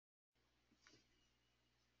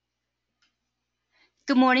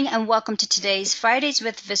Good morning and welcome to today's Fridays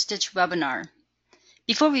with Vistage webinar.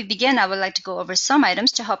 Before we begin, I would like to go over some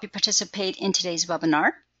items to help you participate in today's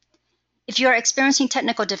webinar. If you are experiencing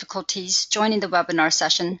technical difficulties joining the webinar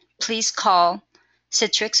session, please call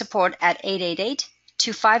Citrix support at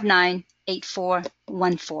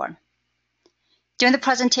 888-259-8414. During the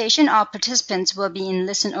presentation, all participants will be in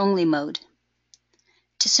listen-only mode.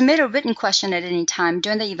 To submit a written question at any time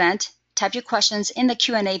during the event, type your questions in the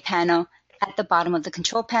Q&A panel at the bottom of the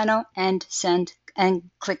control panel and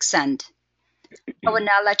click send. I would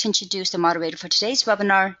now like to introduce the moderator for today's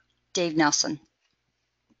webinar, Dave Nelson.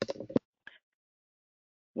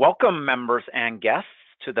 Welcome, members and guests,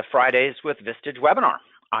 to the Fridays with Vistage webinar.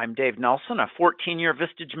 I'm Dave Nelson, a 14-year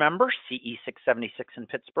Vistage member, CE676 in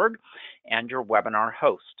Pittsburgh, and your webinar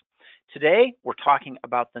host. Today, we're talking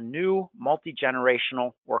about the new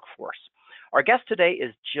multi-generational workforce. Our guest today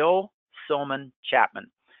is Jill Silman Chapman,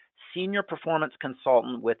 Senior Performance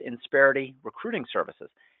Consultant with Insperity Recruiting Services.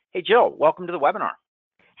 Hey, Jill, welcome to the webinar.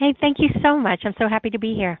 Hey, thank you so much. I'm so happy to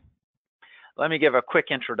be here. Let me give a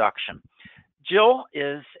quick introduction. Jill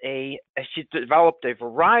she's developed a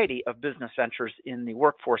variety of business ventures in the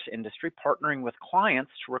workforce industry, partnering with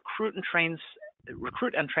clients to recruit and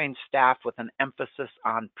train staff with an emphasis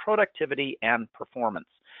on productivity and performance,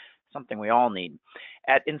 something we all need.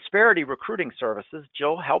 At Insperity Recruiting Services,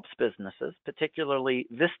 Jill helps businesses, particularly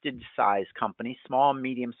Vistage-sized companies, small and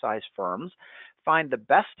medium-sized firms, find the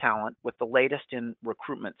best talent with the latest in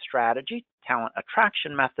recruitment strategy, talent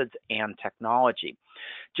attraction methods, and technology.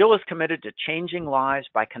 Jill is committed to changing lives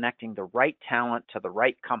by connecting the right talent to the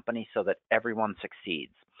right company so that everyone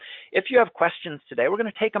succeeds. If you have questions today, we're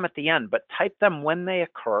going to take them at the end, but type them when they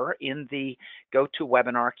occur in the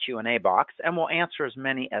GoToWebinar Q&A box, and we'll answer as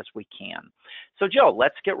many as we can. So Jill,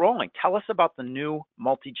 let's get rolling. Tell us about the new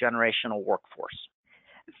multi-generational workforce.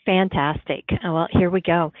 Fantastic. Well, here we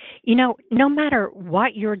go. You know, no matter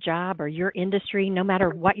what your job or your industry, no matter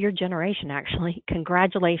what your generation, actually,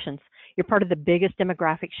 congratulations. You're part of the biggest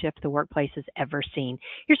demographic shift the workplace has ever seen.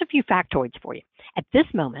 Here's a few factoids for you. At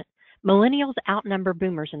this moment, millennials outnumber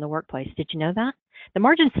boomers in the workplace. Did you know that? The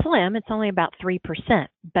margin's slim. It's only about 3%,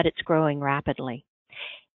 but it's growing rapidly.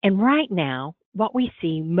 And right now, what we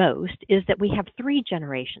see most is that we have three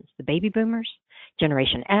generations, the baby boomers,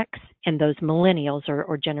 Generation X, and those millennials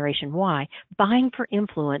or Generation Y, vying for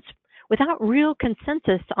influence without real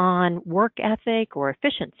consensus on work ethic or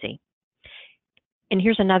efficiency. And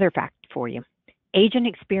here's another fact for you. Age and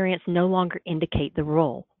experience no longer indicate the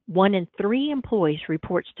role. 1 in 3 employees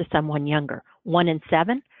reports to someone younger. 1 in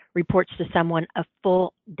 7 reports to someone a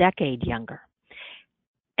full decade younger.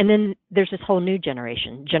 And then there's this whole new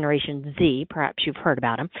generation, Generation Z, perhaps you've heard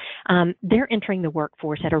about them. They're entering the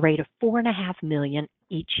workforce at a rate of 4.5 million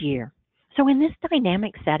each year. So in this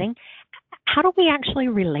dynamic setting, how do we actually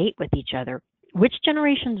relate with each other? Which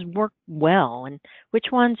generations work well and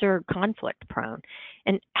which ones are conflict prone?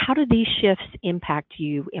 And how do these shifts impact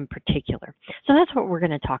you in particular? So that's what we're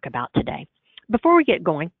going to talk about today. Before we get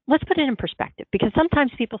going, let's put it in perspective, because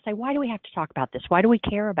sometimes people say, why do we have to talk about this? Why do we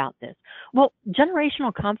care about this? Well,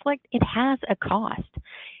 generational conflict, it has a cost.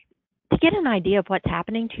 To get an idea of what's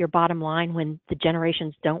happening to your bottom line when the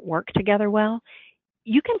generations don't work together well,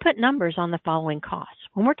 you can put numbers on the following costs.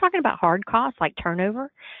 When we're talking about hard costs like turnover,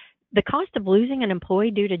 the cost of losing an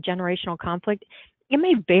employee due to generational conflict, it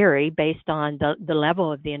may vary based on the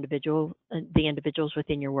level of the individuals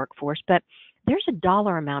within your workforce, but there's a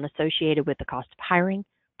dollar amount associated with the cost of hiring,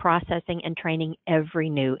 processing, and training every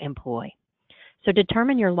new employee. So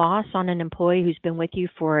determine your loss on an employee who's been with you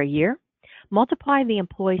for a year. Multiply the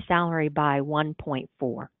employee salary by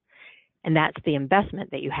 1.4, and that's the investment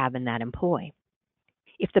that you have in that employee.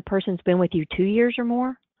 If the person's been with you 2 years or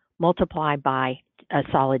more, multiply by a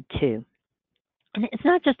solid 2. And it's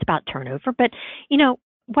not just about turnover, but, you know,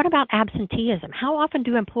 what about absenteeism? How often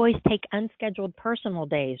do employees take unscheduled personal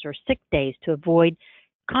days or sick days to avoid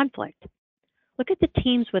conflict? Look at the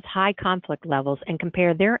teams with high conflict levels and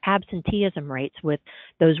compare their absenteeism rates with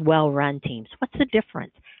those well-run teams. What's the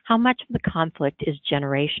difference? How much of the conflict is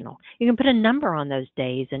generational? You can put a number on those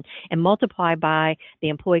days and multiply by the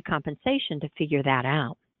employee compensation to figure that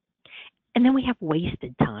out. And then we have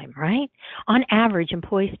wasted time, right? On average,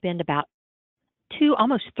 employees spend about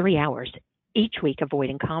almost 3 hours each week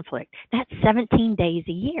avoiding conflict. That's 17 days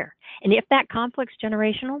a year. And if that conflict's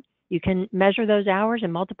generational, you can measure those hours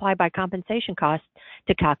and multiply by compensation costs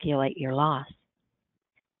to calculate your loss.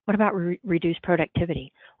 What about reduced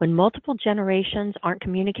productivity? When multiple generations aren't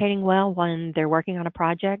communicating well when they're working on a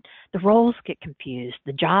project, the roles get confused,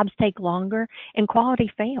 the jobs take longer, and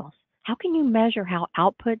quality fails. How can you measure how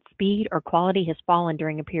output, speed, or quality has fallen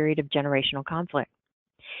during a period of generational conflict?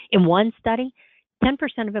 In one study, 10%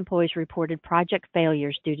 of employees reported project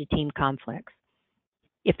failures due to team conflicts.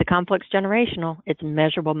 If the conflict's generational, it's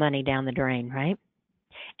measurable money down the drain, right?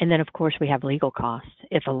 And then, of course, we have legal costs.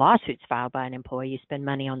 If a lawsuit's filed by an employee, you spend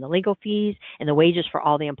money on the legal fees and the wages for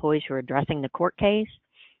all the employees who are addressing the court case.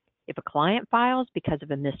 If a client files because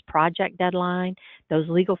of a missed project deadline, those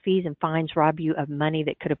legal fees and fines rob you of money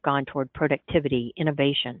that could have gone toward productivity,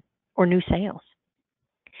 innovation, or new sales.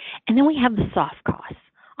 And then we have the soft costs.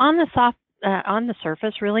 On the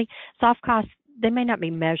surface, really, soft costs, they may not be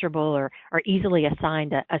measurable or easily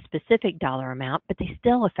assigned a specific dollar amount, but they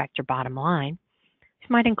still affect your bottom line. This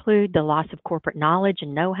might include the loss of corporate knowledge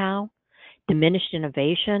and know-how, diminished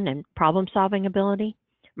innovation and problem-solving ability.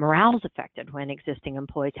 Morale is affected when existing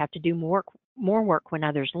employees have to do more work when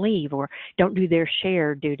others leave or don't do their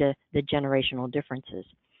share due to the generational differences.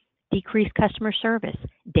 Decreased customer service,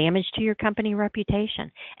 damage to your company reputation,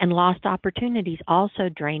 and lost opportunities also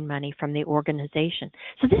drain money from the organization.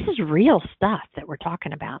 So this is real stuff that we're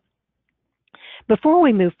talking about. Before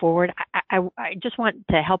we move forward, I just want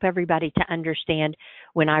to help everybody to understand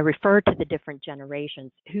when I refer to the different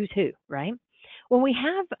generations, who's who, right? Well, we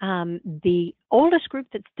have the oldest group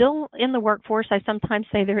that's still in the workforce. I sometimes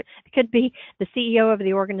say there could be the CEO of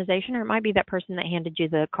the organization, or it might be that person that handed you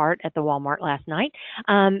the cart at the Walmart last night.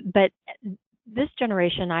 But this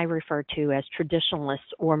generation I refer to as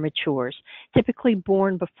traditionalists or matures, typically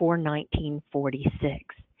born before 1946.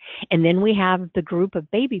 And then we have the group of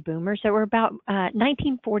baby boomers that were about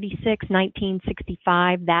 1946,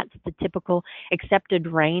 1965. That's the typical accepted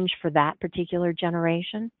range for that particular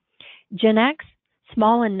generation. Gen X,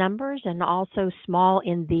 small in numbers and also small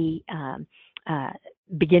in the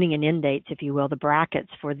beginning and end dates, if you will, the brackets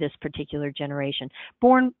for this particular generation.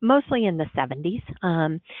 Born mostly in the 70s,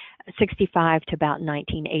 65 to about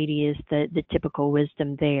 1980 is the typical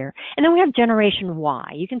wisdom there. And then we have Generation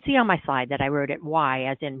Y. You can see on my slide that I wrote it Y,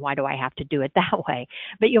 as in why do I have to do it that way?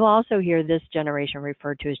 But you'll also hear this generation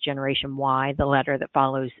referred to as Generation Y, the letter that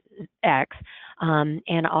follows X,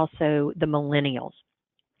 and also the millennials.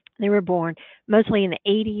 They were born mostly in the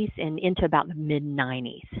 80s and into about the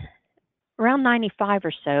mid-90s. Around 95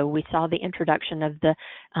 or so, we saw the introduction of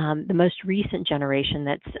the most recent generation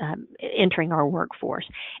that's entering our workforce,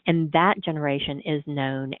 and that generation is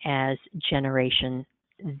known as Generation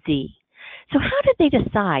Z. So how did they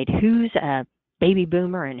decide who's a baby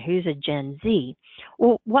boomer and who's a Gen Z?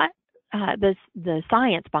 Well, what the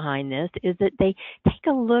science behind this is that they take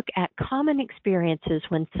a look at common experiences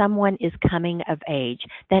when someone is coming of age,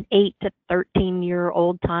 that 8 to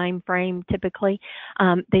 13-year-old time frame typically.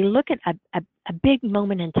 They look at a big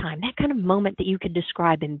moment in time, that kind of moment that you could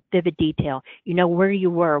describe in vivid detail. You know where you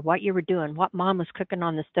were, what you were doing, what mom was cooking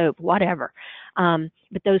on the stove, whatever.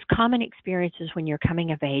 But those common experiences when you're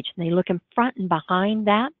coming of age, and they look in front and behind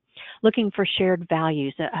that, looking for shared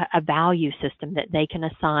values, a value system that they can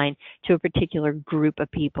assign to a particular group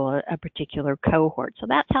of people, a particular cohort. So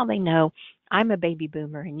that's how they know I'm a baby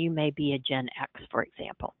boomer and you may be a Gen X, for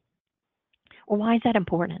example. Well, why is that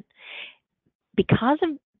important? Because of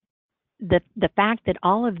the fact that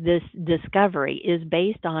all of this discovery is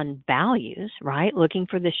based on values, right? Looking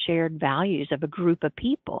for the shared values of a group of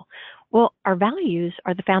people. Well, our values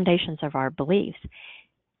are the foundations of our beliefs.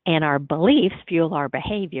 And our beliefs fuel our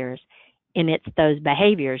behaviors, and it's those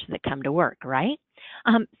behaviors that come to work, right?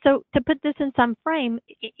 So to put this in some frame,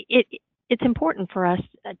 it's important for us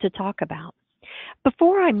to talk about.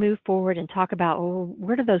 Before I move forward and talk about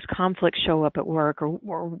where do those conflicts show up at work, or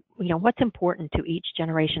what's important to each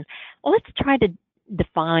generation, let's try to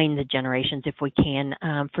define the generations if we can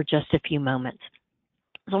for just a few moments.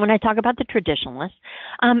 So when I talk about the traditionalists,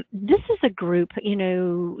 this is a group,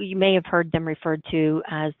 you may have heard them referred to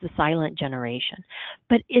as the silent generation,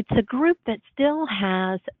 but it's a group that still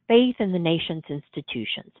has faith in the nation's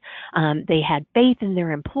institutions. They had faith in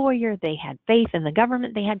their employer, they had faith in the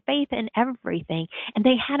government, they had faith in everything, and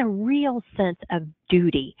they had a real sense of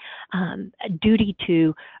duty,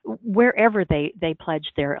 to wherever they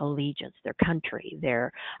pledged their allegiance, their country,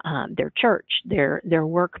 their church, their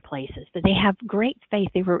workplaces. That they have great faith.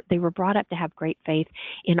 They were brought up to have great faith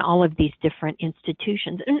in all of these different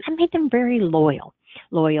institutions, and made them very loyal.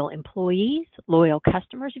 Loyal employees, loyal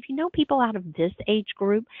customers. If you know people out of this age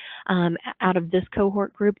group, out of this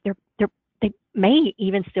cohort group, they may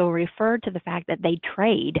even still refer to the fact that they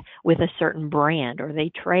trade with a certain brand or they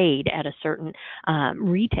trade at a certain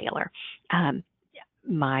retailer.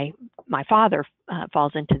 My father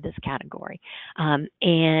falls into this category, so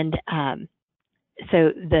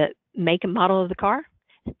the make and model of the car,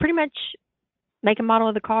 pretty much make and model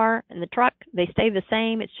of the car and the truck, they stay the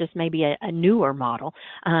same. It's just maybe a newer model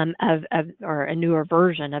or a newer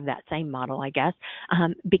version of that same model, I guess,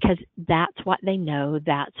 because that's what they know.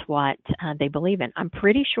 That's what they believe in. I'm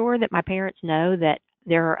pretty sure that my parents know that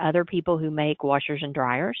there are other people who make washers and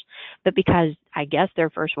dryers, but because I guess their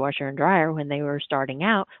first washer and dryer when they were starting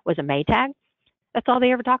out was a Maytag, that's all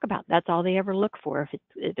they ever talk about. That's all they ever look for.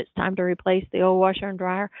 If it's time to replace the old washer and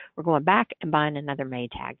dryer, we're going back and buying another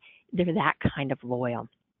Maytag. They're that kind of loyal.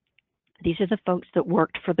 These are the folks that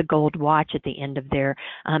worked for the gold watch at the end of their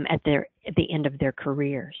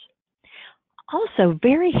careers. Also,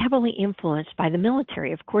 very heavily influenced by the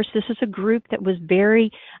military. Of course, this is a group that was very,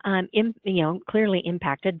 clearly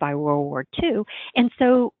impacted by World War II, and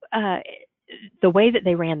so the way that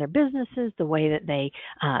they ran their businesses, the way that they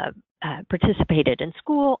participated in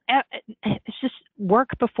school, it's just work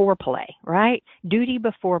before play, right? Duty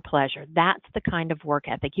before pleasure. That's the kind of work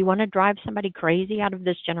ethic. You want to drive somebody crazy out of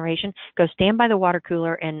this generation, go stand by the water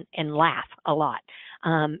cooler and laugh a lot,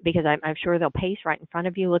 because I'm sure they'll pace right in front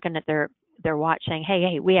of you looking at their watch saying,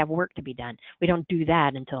 hey, we have work to be done. We don't do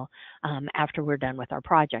that until after we're done with our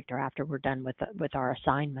project or after we're done with our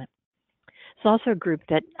assignment. It's also a group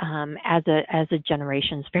that as a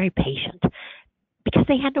generation is very patient, because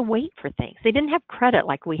they had to wait for things. They didn't have credit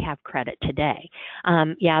like we have credit today.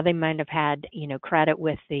 They might have had, credit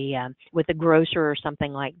with the grocer or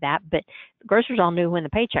something like that, but grocers all knew when the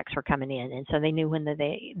paychecks were coming in, and so they knew when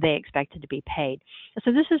they expected to be paid.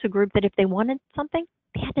 So this is a group that if they wanted something,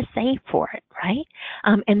 they had to save for it, right?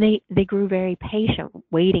 And they grew very patient,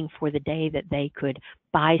 waiting for the day that they could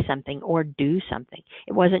buy something or do something.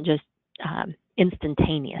 It wasn't just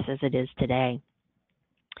instantaneous as it is today.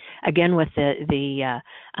 Again, with the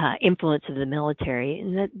influence of the military,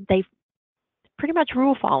 and that they pretty much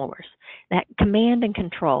rule followers, that command and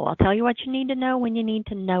control. I'll tell you what you need to know when you need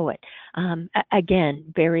to know it.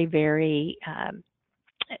 Again, very, very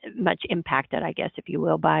much impacted, I guess, if you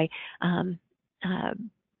will, by the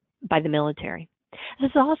military.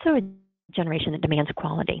 This is also a generation that demands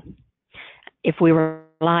quality. If we were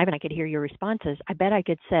live and I could hear your responses, I bet I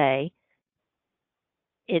could say,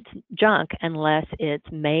 it's junk unless it's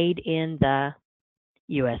made in the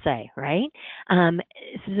USA, right?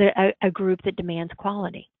 This is a group that demands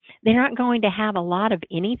quality. They're not going to have a lot of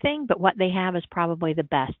anything, but what they have is probably the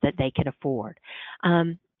best that they can afford.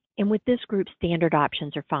 And with this group, standard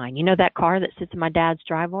options are fine. You know that car that sits in my dad's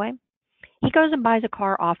driveway? He goes and buys a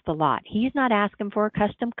car off the lot. He's not asking for a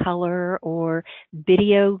custom color or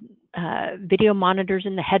video monitors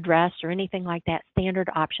in the headrest or anything like that. Standard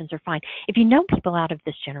options are fine. If you know people out of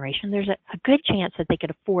this generation, there's a good chance that they could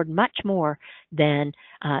afford much more than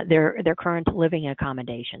their current living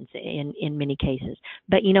accommodations in many cases.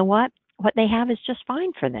 But you know what? What they have is just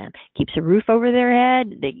fine for them. Keeps a roof over their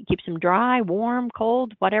head. It keeps them dry, warm,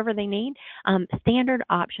 cold, whatever they need. Standard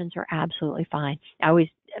options are absolutely fine. I always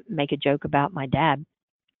make a joke about my dad,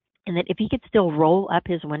 and that if he could still roll up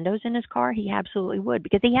his windows in his car, he absolutely would,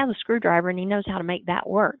 because he has a screwdriver and he knows how to make that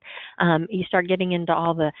work. You start getting into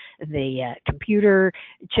all the computer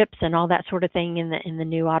chips and all that sort of thing in the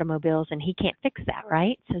new automobiles, and he can't fix that,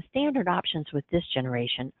 right? So standard options with this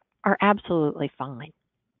generation are absolutely fine.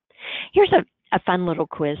 Here's a fun little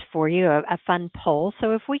quiz for you, a fun poll.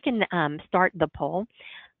 So if we can start the poll,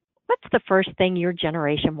 what's the first thing your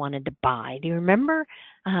generation wanted to buy? Do you remember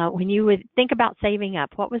when you would think about saving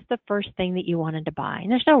up, what was the first thing that you wanted to buy?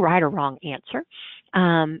 And there's no right or wrong answer,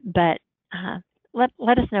 but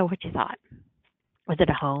let us know what you thought. Was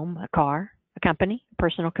it a home, a car, a company, a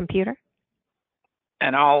personal computer?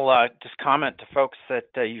 And I'll just comment to folks that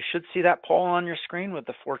you should see that poll on your screen with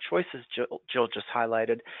the 4 choices Jill just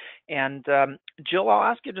highlighted. And Jill, I'll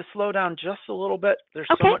ask you to slow down just a little bit. There's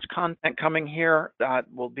so much content coming here that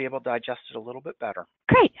we'll be able to digest it a little bit better.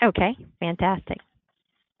 Great. Okay. Fantastic.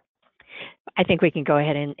 I think we can go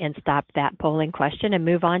ahead and stop that polling question and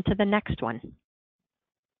move on to the next one.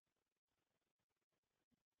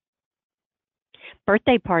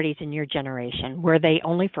 Birthday parties in your generation, were they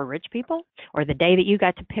only for rich people, or the day that you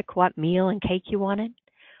got to pick what meal and cake you wanted?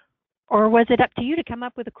 Or was it up to you to come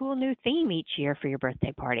up with a cool new theme each year for your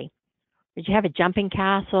birthday party? Did you have a jumping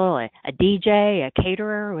castle, a DJ, a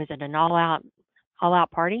caterer? Was it an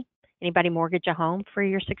all-out party? Anybody mortgage a home for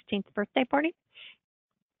your 16th birthday party?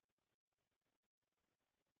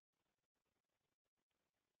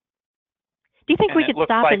 Do you think we could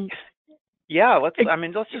stop and... Yeah, let's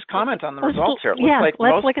just comment on the results here. It looks like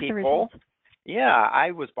let's most look at people, the results. Yeah,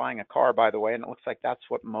 I was buying a car, by the way, and it looks like that's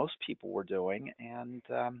what most people were doing. And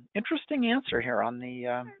interesting answer here on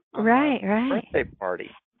the birthday party.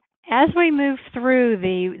 as we move through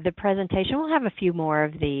the presentation, we'll have a few more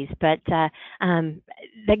of these, but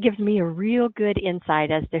that gives me a real good insight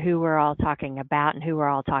as to who we're all talking about and who we're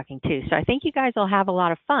all talking to. So I think you guys will have a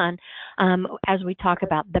lot of fun as we talk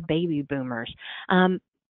about the baby boomers.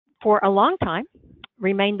 For a long time,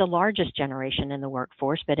 remained the largest generation in the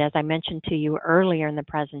workforce, but as I mentioned to you earlier in the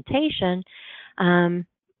presentation,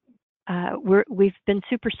 we've been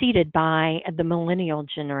superseded by the millennial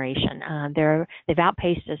generation. They've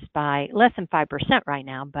outpaced us by less than 5% right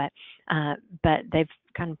now, but they've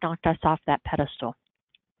kind of knocked us off that pedestal.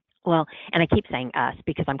 Well, and I keep saying us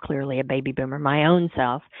because I'm clearly a baby boomer, my own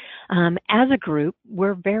self. As a group,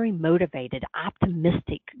 we're very motivated,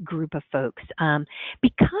 optimistic group of folks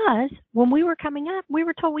because when we were coming up, we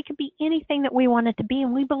were told we could be anything that we wanted to be,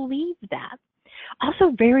 and we believed that.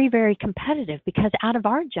 Also very, very competitive because out of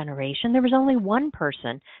our generation, there was only one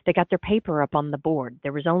person that got their paper up on the board.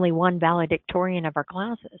 There was only one valedictorian of our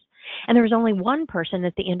classes. And there was only one person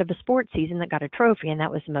at the end of a sports season that got a trophy, and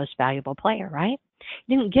that was the most valuable player, right?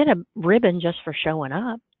 You didn't get a ribbon just for showing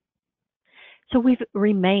up. So we've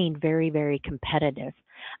remained very, very competitive.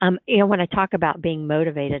 When I talk about being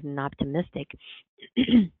motivated and optimistic,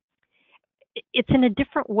 it's in a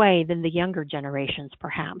different way than the younger generations,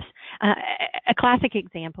 perhaps. A classic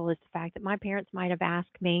example is the fact that my parents might have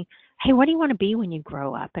asked me, hey, what do you want to be when you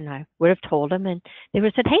grow up? And I would have told them, and they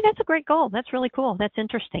would have said, hey, that's a great goal. That's really cool. That's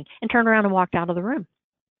interesting. And turned around and walked out of the room.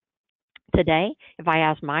 Today, if I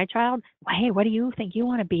ask my child, hey, what do you think you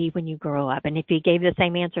want to be when you grow up? And if he gave the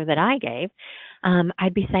same answer that I gave,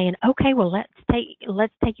 I'd be saying, okay, well,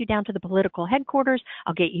 let's take you down to the political headquarters.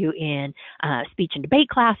 I'll get you in speech and debate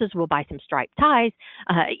classes. We'll buy some striped ties,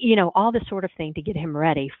 all this sort of thing to get him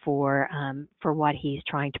ready for what he's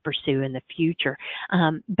trying to pursue in the future.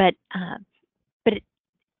 But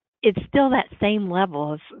it's still that same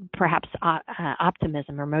level of perhaps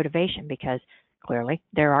optimism or motivation because clearly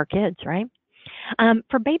they're our kids, right?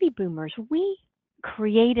 For baby boomers, we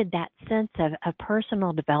created that sense of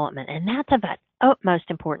personal development, and that's of utmost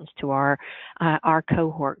importance to our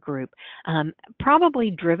cohort group. Probably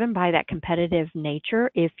driven by that competitive nature.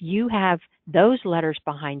 If you have those letters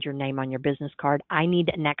behind your name on your business card, I need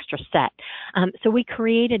an extra set. So we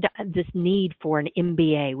created this need for an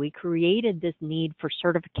MBA. We created this need for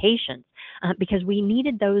certifications because we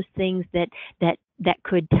needed those things that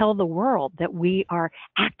could tell the world that we are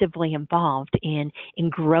actively involved in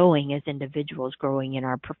growing as individuals, growing in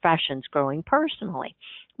our professions, growing personally.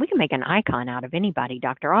 We can make an icon out of anybody,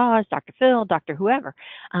 Dr. Oz, Dr. Phil, Dr. whoever,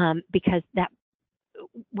 because that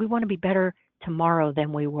we want to be better tomorrow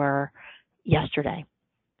than we were yesterday.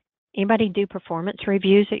 Anybody do performance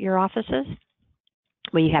reviews at your offices?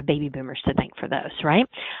 Well, you have baby boomers to thank for those, right?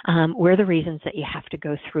 We're the reasons that you have to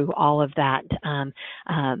go through all of that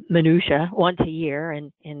minutia once a year,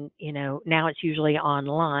 and now it's usually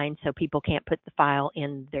online, so people can't put the file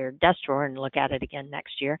in their desk drawer and look at it again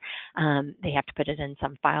next year. They have to put it in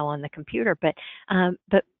some file on the computer, but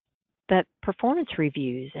performance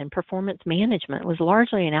reviews and performance management was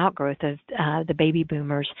largely an outgrowth of the baby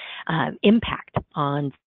boomers' impact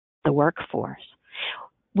on the workforce.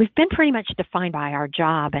 We've been pretty much defined by our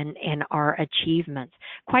job and our achievements.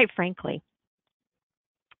 Quite frankly,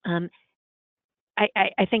 I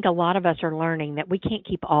think a lot of us are learning that we can't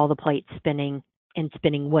keep all the plates spinning and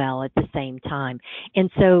spinning well at the same time. And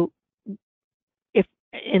so if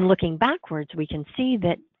in looking backwards, we can see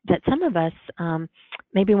that some of us,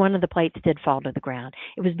 maybe one of the plates did fall to the ground.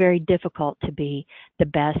 It was very difficult to be the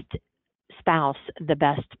best spouse, the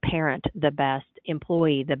best parent, the best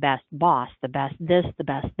employee, the best boss, the best this, the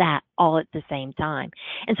best that, all at the same time.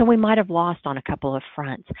 And so we might have lost on a couple of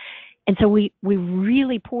fronts. And so we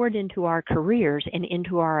really poured into our careers and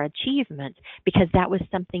into our achievements because that was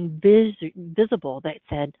something visible that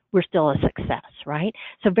said we're still a success, right?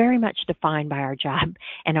 So very much defined by our job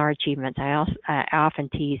and our achievements. I often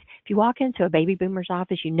tease, if you walk into a baby boomer's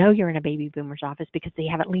office, you know you're in a baby boomer's office because they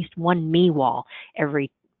have at least one me wall. Every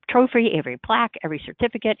trophy, every plaque, every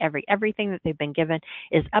certificate, everything that they've been given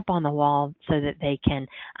is up on the wall so that they can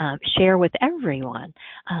share with everyone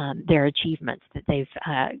their achievements that they've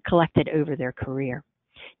collected over their career.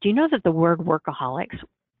 Do you know that the word workaholics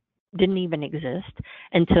didn't even exist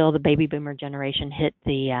until the baby boomer generation hit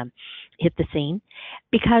the scene?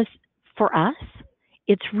 Because for us,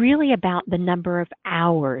 it's really about the number of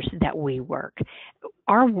hours that we work.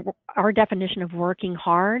 Our definition of working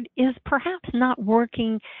hard is perhaps not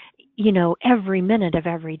working, every minute of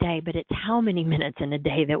every day, but it's how many minutes in a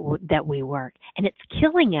day that we work. And it's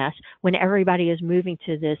killing us when everybody is moving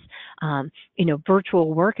to this,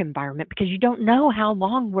 virtual work environment because you don't know how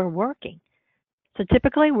long we're working. So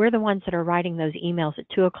typically we're the ones that are writing those emails at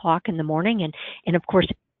 2 o'clock in the morning. And of course,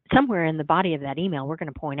 somewhere in the body of that email, we're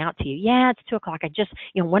going to point out to you, yeah, it's 2 o'clock. I just,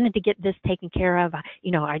 wanted to get this taken care of.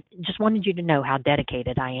 I just wanted you to know how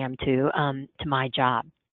dedicated I am to my job.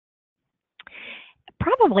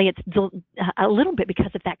 Probably it's a little bit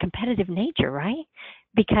because of that competitive nature, right?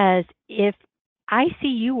 Because if I see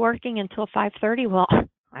you working until 5:30, well,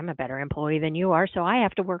 I'm a better employee than you are, so I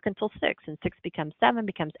have to work until 6, and 6 becomes 7,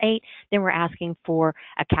 becomes 8. Then we're asking for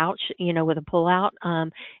a couch, with a pull-out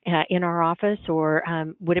in our office, or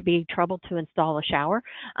would it be trouble to install a shower,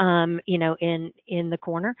 in the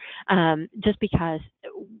corner, just because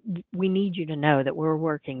we need you to know that we're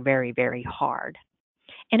working very, very hard.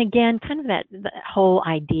 And again, kind of the whole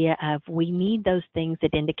idea of we need those things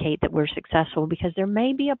that indicate that we're successful, because there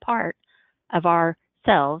may be a part of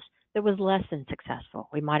ourselves that was less than successful.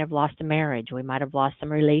 We might have lost a marriage. We might have lost some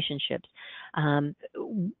relationships.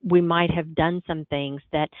 We might have done some things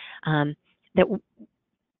that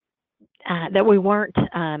we weren't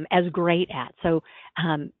as great at. So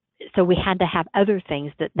we had to have other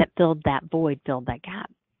things that filled that void, filled that gap.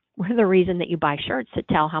 We're the reason that you buy shirts that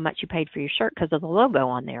tell how much you paid for your shirt because of the logo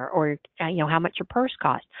on there, or how much your purse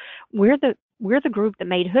cost. We're the group that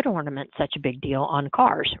made hood ornaments such a big deal on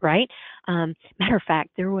cars, right? Matter of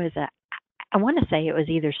fact, there was I want to say it was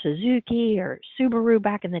either Suzuki or Subaru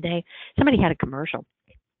back in the day. Somebody had a commercial,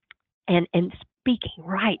 and speaking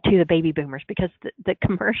right to the baby boomers, because the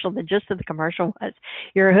gist of the commercial was,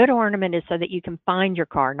 your hood ornament is so that you can find your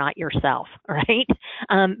car, not yourself, right?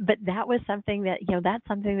 But that was something that, that's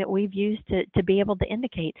something that we've used to be able to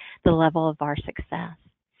indicate the level of our success.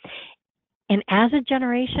 And as a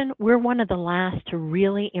generation, we're one of the last to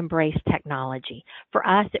really embrace technology. For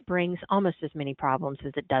us, it brings almost as many problems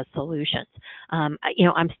as it does solutions. I'm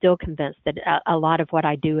still convinced that a lot of what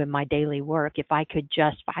I do in my daily work, if I could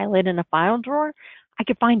just file it in a file drawer, I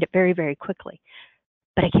could find it very, very quickly.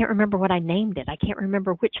 But I can't remember what I named it. I can't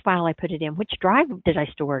remember which file I put it in, which drive did I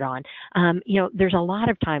store it on. There's a lot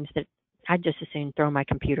of times that I'd just as soon throw my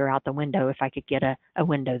computer out the window if I could get a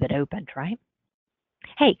window that opened, right?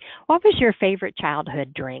 Hey, what was your favorite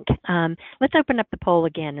childhood drink? Let's open up the poll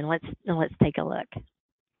again and let's take a look.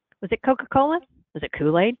 Was it Coca-Cola? Was it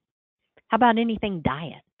Kool-Aid? How about anything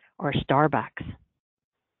diet or Starbucks?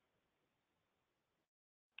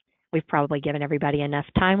 We've probably given everybody enough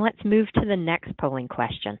time. Let's move to the next polling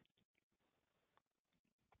question.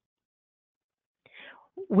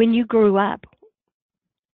 When you grew up,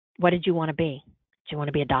 what did you want to be? Did you want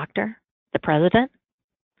to be a doctor, the president,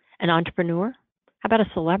 an entrepreneur? How about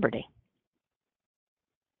a celebrity?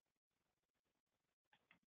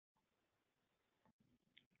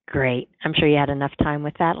 Great. I'm sure you had enough time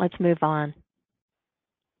with that. Let's move on.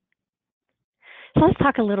 So let's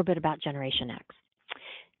talk a little bit about Generation X.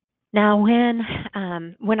 Now, when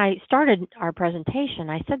I started our presentation,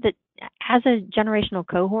 I said that as a generational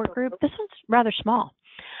cohort group, this one's rather small.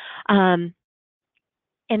 And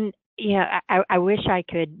I wish I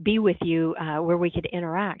could be with you where we could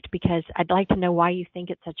interact, because I'd like to know why you think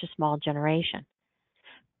it's such a small generation.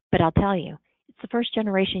 But I'll tell you, it's the first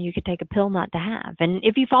generation you could take a pill not to have. And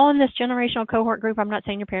if you fall in this generational cohort group, I'm not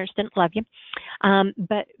saying your parents didn't love you,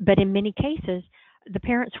 but in many cases, the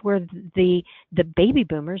parents were the baby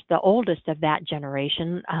boomers, the oldest of that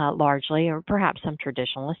generation, largely, or perhaps some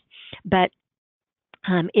traditionalists. But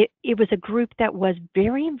it was a group that was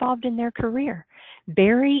very involved in their career,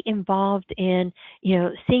 very involved in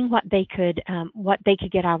seeing what they could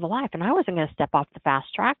get out of life. And I wasn't going to step off the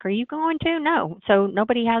fast track. Are you going to? No. So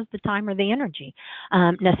nobody has the time or the energy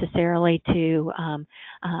necessarily to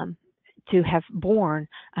have born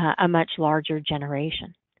a much larger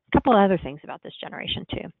generation. A couple of other things about this generation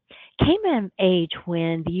too. Came an age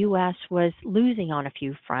when the U.S. was losing on a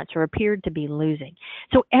few fronts, or appeared to be losing.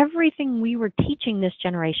 So everything we were teaching this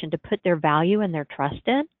generation to put their value and their trust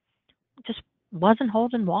in just wasn't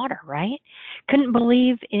holding water, right? Couldn't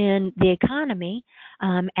believe in the economy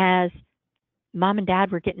as mom and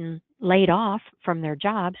dad were getting laid off from their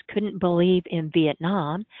jobs. Couldn't believe in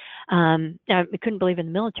Vietnam. Couldn't believe in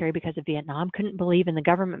the military because of Vietnam. Couldn't believe in the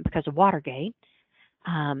government because of Watergate.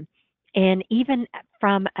 And even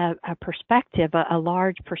from a perspective, a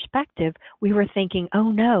large perspective, we were thinking,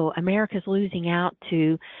 oh no, America's losing out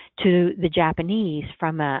to the Japanese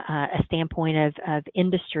from a standpoint of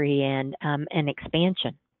industry and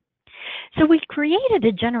expansion. So we created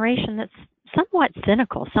a generation that's somewhat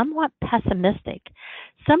cynical, somewhat pessimistic,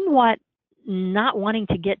 somewhat not wanting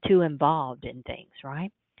to get too involved in things,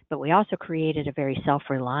 right? But we also created a very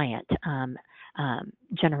self-reliant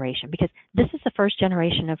generation, because this is the first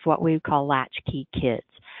generation of what we call latchkey kids.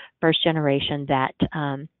 First generation that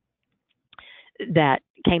that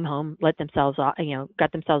came home, let themselves off,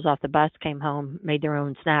 got themselves off the bus, came home, made their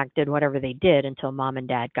own snack, did whatever they did until mom and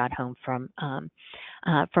dad got home from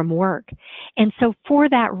work. And so for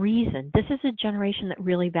that reason, this is a generation that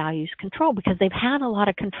really values control because they've had a lot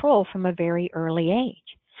of control from a very early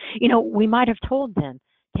age. We might have told them,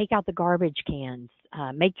 take out the garbage cans,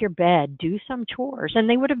 make your bed, do some chores, and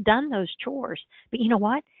they would have done those chores. But you know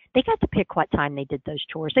what? They got to pick what time they did those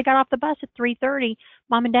chores. They got off the bus at 3:30.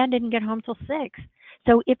 Mom and dad didn't get home till 6.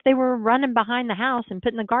 So if they were running behind the house and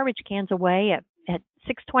putting the garbage cans away at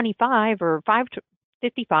 6:25 or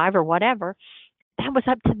 5:55 or whatever, that was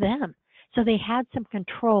up to them. So they had some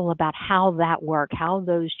control about how that worked, how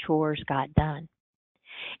those chores got done.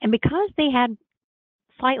 And because they had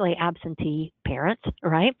slightly absentee parents,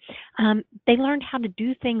 right, they learned how to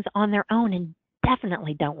do things on their own and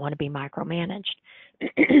definitely don't want to be micromanaged.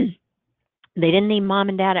 They didn't need mom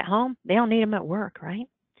and dad at home. They don't need them at work, right?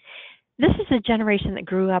 This is a generation that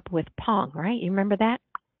grew up with Pong, right? You remember that?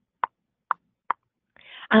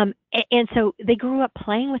 And so they grew up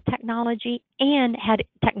playing with technology and had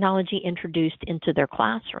technology introduced into their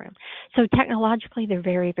classroom. So technologically, they're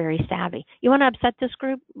very, very savvy. You want to upset this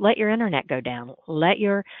group? Let your internet go down. Let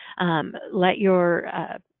your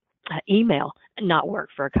email not work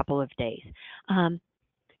for a couple of days.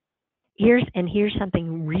 Here's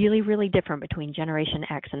something really, really different between Generation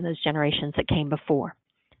X and those generations that came before.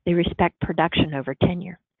 They respect production over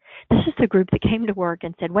tenure. This is the group that came to work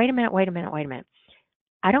and said, wait a minute.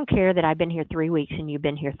 I don't care that I've been here 3 weeks and you've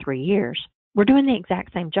been here 3 years. We're doing the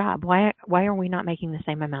exact same job. Why are we not making the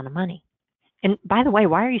same amount of money? And by the way,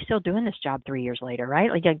 why are you still doing this job 3 years later,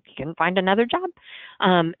 right? Like you can find another job.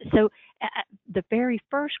 So the very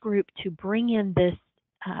first group to bring in this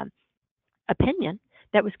opinion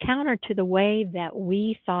that was counter to the way that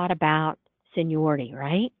we thought about seniority,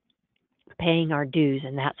 right? Paying our dues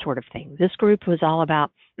and that sort of thing. This group was all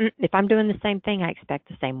about, if I'm doing the same thing, I expect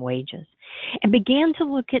the same wages. And began to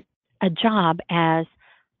look at a job as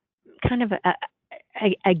kind of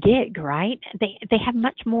a gig, right? They have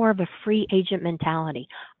much more of a free agent mentality.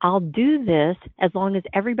 I'll do this as long as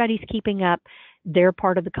everybody's keeping up their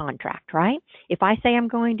part of the contract, right? If I say I'm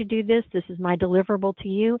going to do this, this is my deliverable to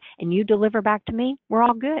you, and you deliver back to me, we're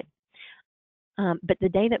all good. But the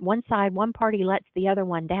day that one party lets the other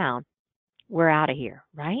one down, we're out of here,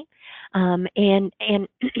 right? And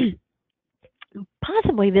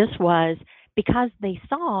possibly this was because they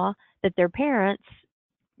saw that their parents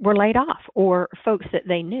were laid off or folks that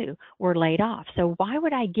they knew were laid off. So why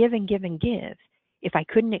would I give and give and give if I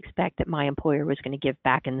couldn't expect that my employer was going to give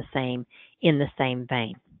back in the same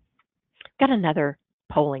vein? Got another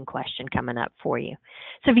polling question coming up for you.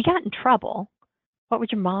 So if you got in trouble, what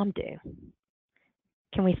would your mom do?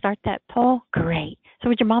 Can we start that poll? Great. So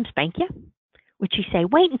would your mom spank you? Would she say,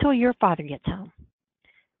 wait until your father gets home?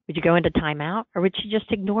 Would you go into timeout, or would she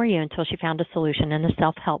just ignore you until she found a solution in a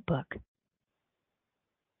self-help book?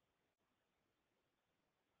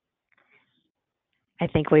 I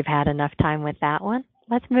think we've had enough time with that one.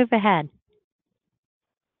 Let's move ahead.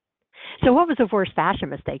 So what was the worst fashion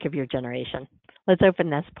mistake of your generation? Let's open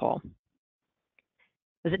this poll.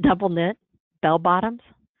 Was it double knit, bell bottoms,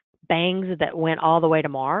 bangs that went all the way to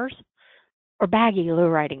Mars, or baggy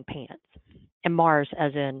low-riding pants? And Mars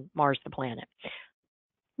as in Mars the planet.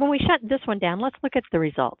 When we shut this one down, let's look at the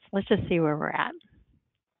results. Let's just see where we're at.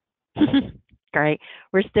 Great.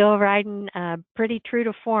 We're still riding pretty true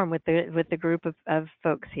to form with the group of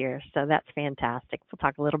folks here. So that's fantastic. We'll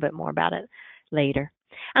talk a little bit more about it later.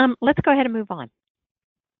 Let's go ahead and move on.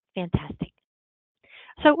 Fantastic.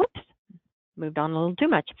 So, whoops, moved on a little too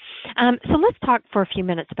much. So let's talk for a few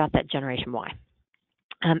minutes about that Generation Y.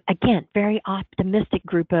 Again, very optimistic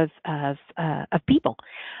group of people,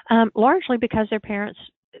 largely because their parents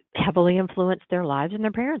heavily influenced their lives, and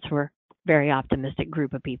their parents were very optimistic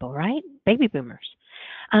group of people, right? Baby boomers.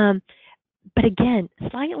 But again,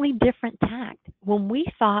 slightly different tact. When we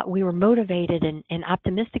thought we were motivated and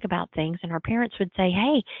optimistic about things, and our parents would say,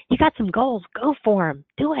 hey, you got some goals, go for them,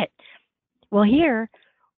 do it. Well, here,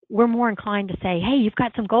 we're more inclined to say, hey, you've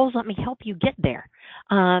got some goals, let me help you get there,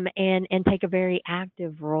 and take a very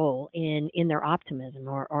active role in their optimism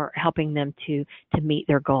or helping them to meet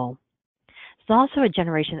their goal. It's also a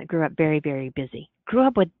generation that grew up very, very busy, grew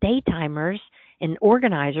up with daytimers and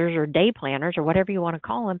organizers or day planners or whatever you want to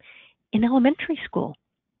call them in elementary school.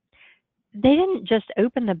 They didn't just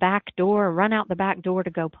open the back door, run out the back door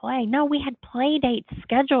to go play. No, we had play dates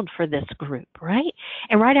scheduled for this group, right?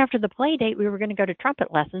 And right after the play date, we were going to go to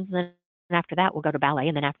trumpet lessons. And then after that, we'll go to ballet.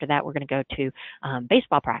 And then after that, we're going to go to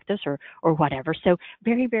baseball practice or whatever. So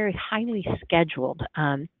very, very highly scheduled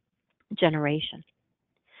generation.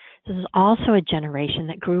 This is also a generation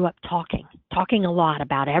that grew up talking a lot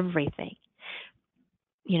about everything.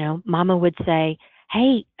 You know, Mama would say,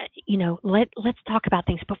 hey, you know, let's talk about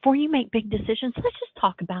things. Before you make big decisions, let's just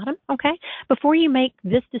talk about them, okay? Before you make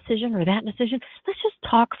this decision or that decision, let's just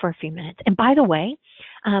talk for a few minutes. And by the way,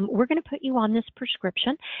 we're going to put you on this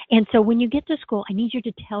prescription. And so when you get to school, I need you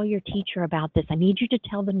to tell your teacher about this. I need you to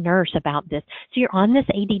tell the nurse about this. So you're on this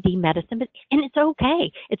ADD medicine, and it's okay.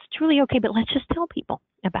 It's truly okay, but let's just tell people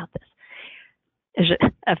about this. There's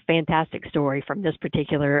a fantastic story from this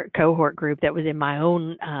particular cohort group that was in my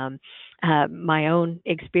own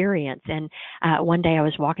experience. And one day I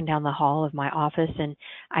was walking down the hall of my office, and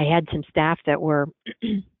I had some staff that were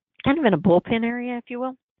kind of in a bullpen area, if you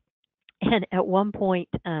will. And at one point,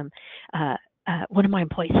 one of my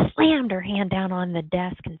employees slammed her hand down on the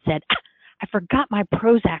desk and said, I forgot my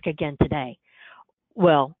Prozac again today.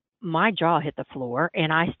 Well, my jaw hit the floor,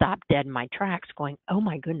 and I stopped dead in my tracks going, oh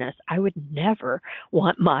my goodness, I would never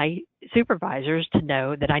want my supervisors to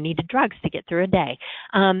know that I needed drugs to get through a day.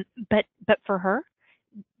 But for her,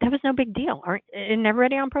 that was no big deal. Isn't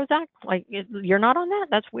everybody on Prozac? Like, you're not on that?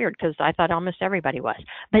 That's weird, because I thought almost everybody was.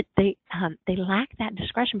 But they lack that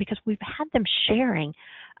discretion because we've had them sharing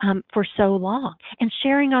for so long. And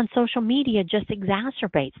sharing on social media just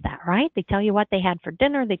exacerbates that, right? They tell you what they had for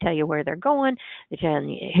dinner. They tell you where they're going. They tell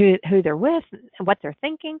you who they're with, what they're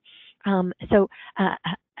thinking. So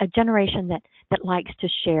a generation that likes to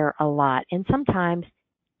share a lot. And sometimes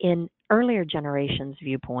in earlier generations'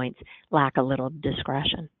 viewpoints lack a little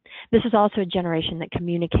discretion. This is also a generation that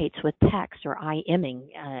communicates with text, or IMing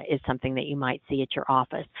is something that you might see at your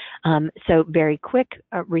office. So very quick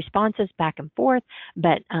responses back and forth,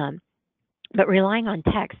 but relying on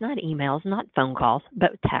text, not emails, not phone calls,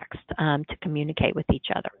 but text to communicate with each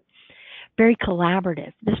other. Very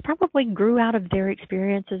collaborative. This probably grew out of their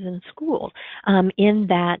experiences in school, in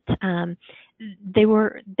that they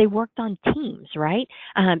worked on teams, right?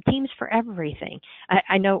 Teams for everything.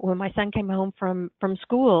 I know when my son came home from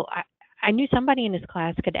school, I knew somebody in his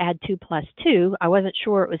class could add 2 plus 2. I wasn't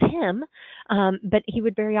sure it was him, but he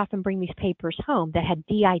would very often bring these papers home that had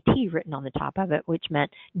DIT written on the top of it, which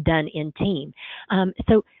meant done in team.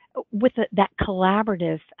 So with that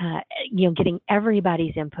collaborative, getting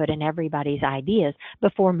everybody's input and everybody's ideas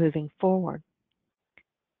before moving forward.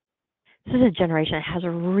 This is a generation that has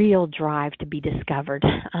a real drive to be discovered,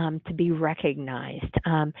 to be recognized.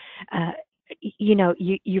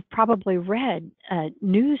 You've probably read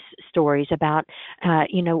news stories about,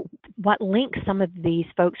 what links some of these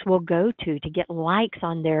folks will go to get likes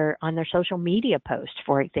on their social media posts,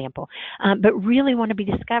 for example, but really want to be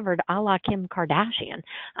discovered, a la Kim Kardashian,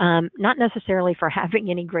 not necessarily for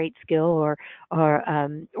having any great skill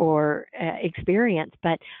or experience,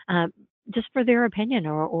 but just for their opinion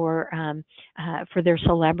or for their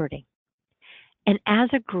celebrity. And as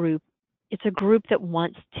a group, it's a group that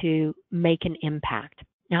wants to make an impact.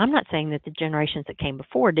 Now, I'm not saying that the generations that came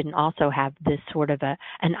before didn't also have this sort of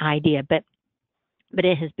an idea, but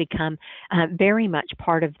it has become very much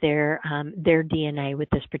part of their DNA with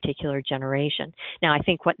this particular generation. Now, I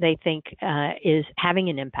think what they think is having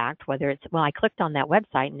an impact, whether it's, well, I clicked on that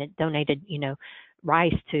website and it donated,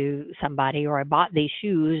 rice to somebody, or I bought these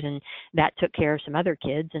shoes and that took care of some other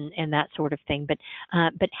kids and that sort of thing. But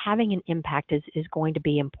having an impact is going to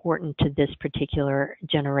be important to this particular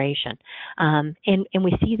generation. And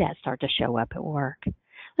we see that start to show up at work.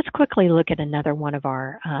 Let's quickly look at another one of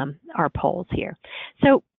our polls here.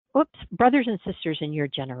 So, brothers and sisters in your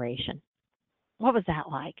generation, what was that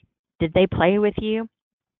like? Did they play with you?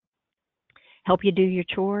 Help you do your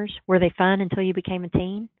chores? Were they fun until you became a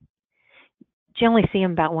teen? You only see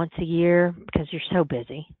them about once a year because you're so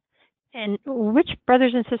busy. And which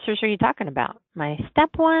brothers and sisters are you talking about? My step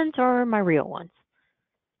ones or my real ones?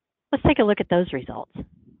 Let's take a look at those results.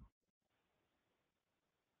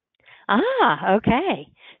 Okay.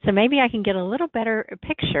 So maybe I can get a little better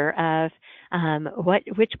picture of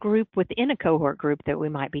which group within a cohort group that we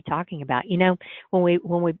might be talking about. When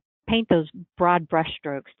we paint those broad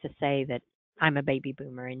brushstrokes to say that I'm a baby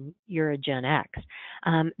boomer and you're a Gen X,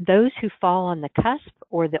 those who fall on the cusp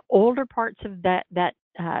or the older parts of that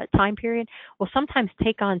time period will sometimes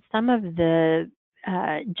take on some of the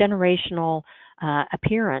generational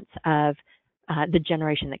appearance of the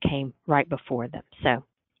generation that came right before them. So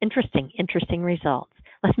interesting results.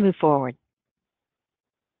 Let's move forward.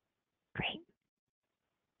 Great.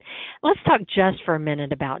 Let's talk just for a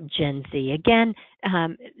minute about Gen Z. Again,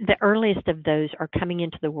 the earliest of those are coming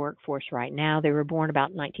into the workforce right now. They were born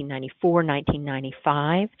about 1994,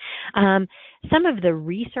 1995. Some of the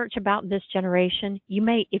research about this generation, you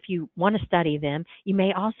may, if you want to study them, you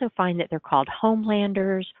may also find that they're called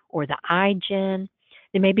homelanders or the iGen.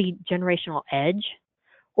 They may be generational edge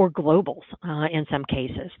or globals in some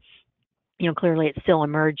cases. Clearly it's still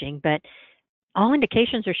emerging, but all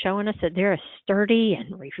indications are showing us that they're a sturdy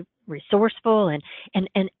and resourceful and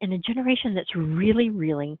a generation that's really,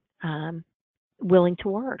 really willing to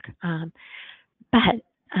work. But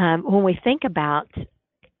when we think about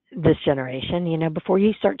this generation, before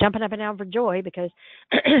you start jumping up and down for joy because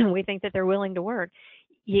we think that they're willing to work,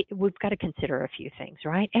 we've got to consider a few things,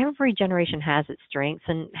 right? Every generation has its strengths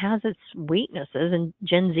and has its weaknesses, and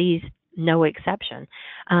Gen Z's no exception.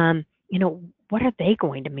 What are they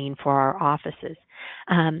going to mean for our offices?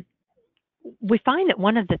 We find that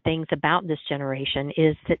one of the things about this generation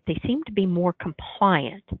is that they seem to be more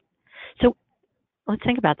compliant. So let's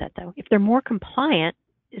think about that, though. If they're more compliant,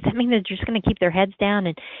 does that mean they're just going to keep their heads down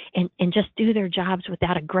and just do their jobs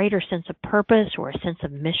without a greater sense of purpose or a sense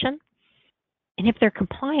of mission? And if they're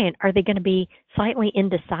compliant, are they going to be slightly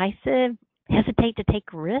indecisive, hesitate to take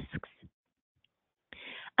risks?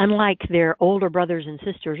 Unlike their older brothers and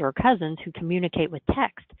sisters or cousins who communicate with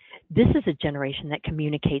text, this is a generation that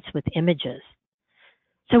communicates with images.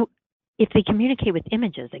 So if they communicate with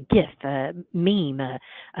images, a GIF, a meme,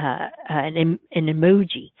 an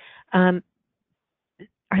emoji, are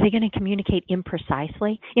they going to communicate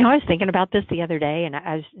imprecisely? I was thinking about this the other day, and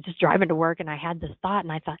I was just driving to work, and I had this thought,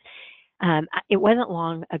 and I thought, it wasn't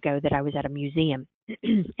long ago that I was at a museum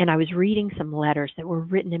and I was reading some letters that were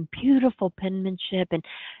written in beautiful penmanship and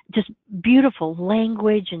just beautiful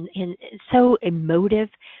language and so emotive.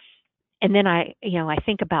 And then I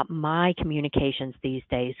think about my communications these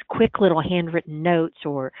days, quick little handwritten notes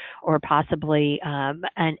or possibly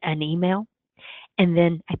an email. And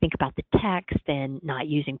then I think about the text and not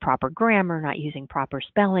using proper grammar, not using proper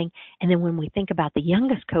spelling. And then when we think about the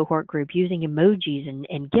youngest cohort group using emojis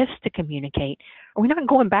and GIFs to communicate, are we not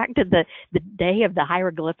going back to the day of the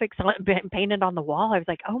hieroglyphics painted on the wall? I was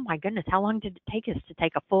like, oh my goodness, how long did it take us to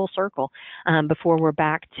take a full circle before we're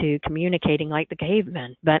back to communicating like the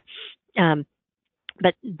cavemen? But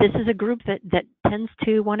this is a group that tends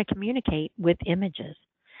to want to communicate with images.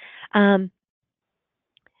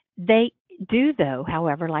 They do, though,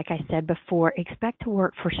 however, like I said before, expect to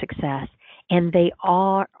work for success, and they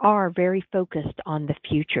are very focused on the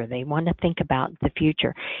future. They want to think about the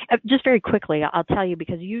future. Just very quickly, I'll tell you,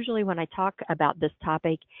 because usually when I talk about this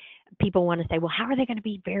topic, people want to say, well, how are they going to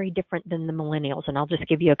be very different than the millennials? And I'll just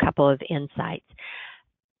give you a couple of insights.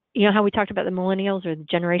 How we talked about the millennials or the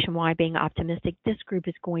Generation Y being optimistic, this group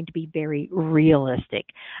is going to be very realistic.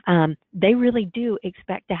 They really do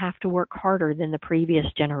expect to have to work harder than the previous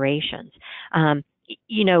generations.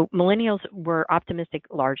 Millennials were optimistic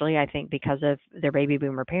largely, I think, because of their baby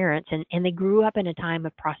boomer parents, and they grew up in a time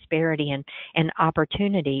of prosperity and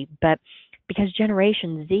opportunity. But because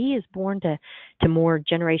Generation Z is born to more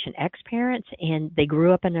Generation X parents, and they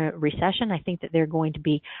grew up in a recession, I think that they're going to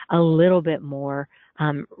be a little bit more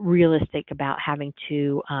realistic about having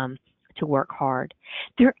to work hard.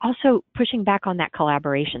 They're also pushing back on that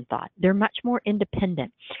collaboration thought. They're much more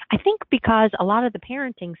independent. I think because a lot of the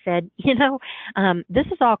parenting said, this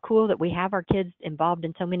is all cool that we have our kids involved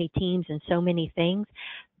in so many teams and so many things,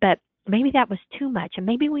 but maybe that was too much, and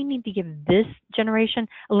maybe we need to give this generation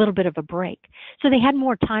a little bit of a break. So they had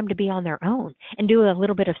more time to be on their own and do a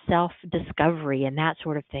little bit of self-discovery and that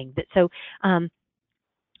sort of thing. So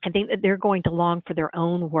I think that they're going to long for their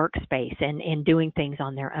own workspace and doing things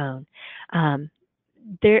on their own.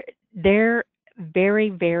 They're very,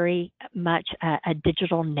 very much a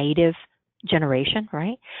digital native generation,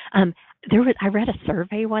 right? I read a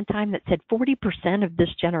survey one time that said 40% of this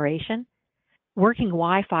generation, working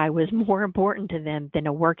Wi-Fi was more important to them than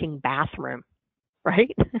a working bathroom,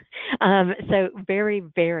 right? So very,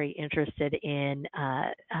 very interested in,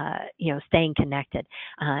 staying connected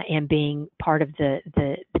and being part of the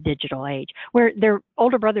digital age. Where their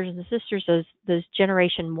older brothers and sisters, those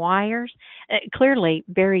Generation Yers, clearly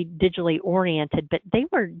very digitally oriented, but they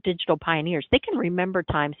were digital pioneers. They can remember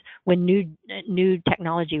times when new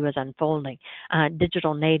technology was unfolding.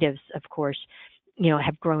 Digital natives, of course,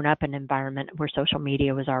 have grown up in an environment where social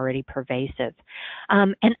media was already pervasive.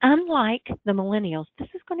 And unlike the millennials, this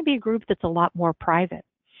is going to be a group that's a lot more private.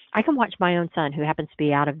 I can watch my own son, who happens to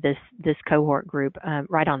be out of this cohort group,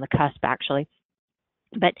 right on the cusp, actually.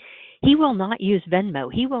 But He will not use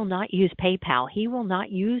Venmo. He will not use PayPal. He will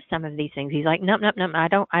not use some of these things. He's like, nope. I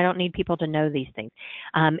don't need people to know these things.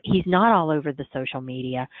 He's not all over the social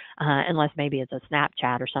media, unless maybe it's a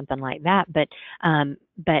Snapchat or something like that. But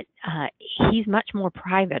he's much more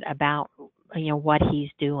private about what he's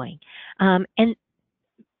doing, and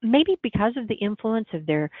maybe because of the influence of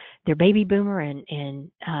their baby boomer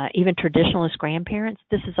and even traditionalist grandparents,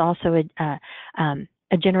 this is also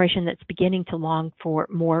a generation that's beginning to long for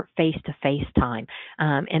more face-to-face time,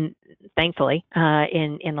 and thankfully,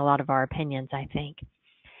 in a lot of our opinions, I think.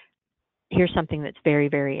 Here's something that's very,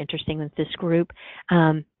 very interesting with this group.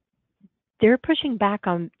 They're pushing back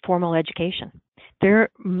on formal education. They're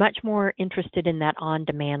much more interested in that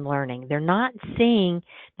on-demand learning. They're not seeing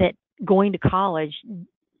that going to college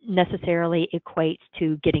necessarily equates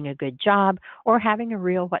to getting a good job or having a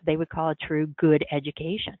real, what they would call a true good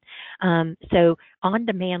education. So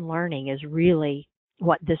on-demand learning is really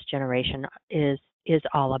what this generation is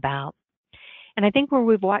all about. And I think where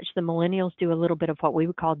we've watched the millennials do a little bit of what we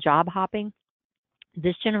would call job hopping,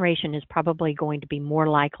 this generation is probably going to be more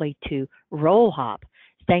likely to role hop,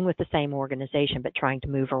 staying with the same organization but trying to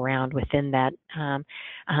move around within that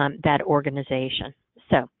that organization.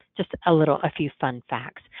 So just a few fun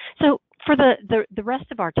facts. So for the rest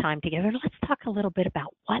of our time together, let's talk a little bit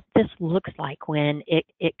about what this looks like when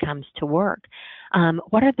it comes to work.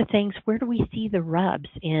 What are the things, where do we see the rubs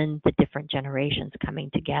in the different generations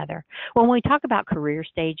coming together? When we talk about career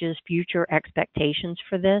stages, future expectations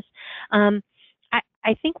for this,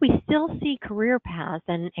 I think we still see career paths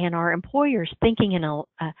and our employers thinking in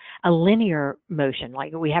a linear motion,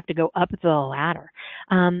 like we have to go up the ladder.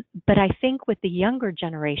 But I think with the younger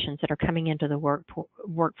generations that are coming into the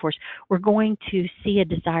workforce, we're going to see a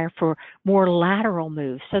desire for more lateral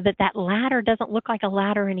moves, so that ladder doesn't look like a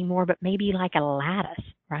ladder anymore, but maybe like a lattice,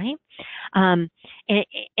 right? And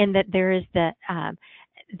that there is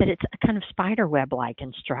that it's a kind of spider web-like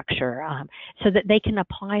in structure, so that they can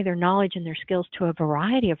apply their knowledge and their skills to a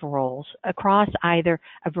variety of roles across either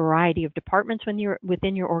a variety of departments when you're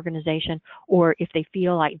within your organization, or if they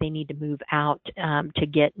feel like they need to move out to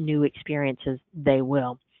get new experiences, they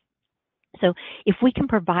will. So if we can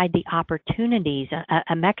provide the opportunities,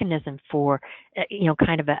 a mechanism for,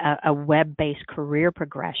 kind of a web-based career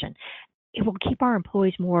progression, it will keep our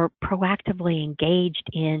employees more proactively engaged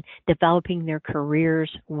in developing their careers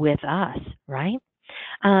with us, right?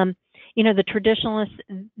 The traditionalists,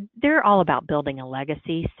 they're all about building a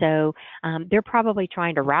legacy, so they're probably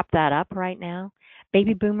trying to wrap that up right now.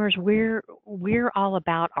 Baby boomers, we're all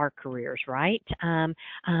about our careers, right?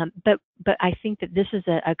 But I think that this is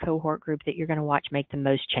a cohort group that you're going to watch make the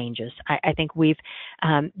most changes. I think we've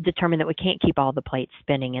determined that we can't keep all the plates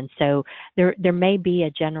spinning, and so there may be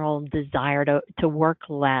a general desire to work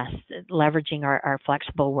less, leveraging our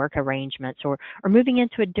flexible work arrangements, or moving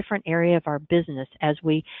into a different area of our business as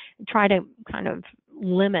we try to kind of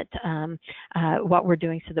limit what we're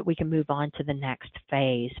doing so that we can move on to the next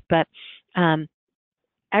phase. But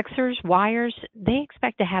Xers, Yers, they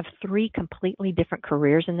expect to have 3 completely different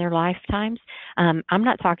careers in their lifetimes. I'm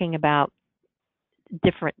not talking about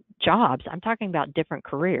different jobs. I'm talking about different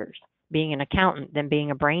careers, being an accountant, then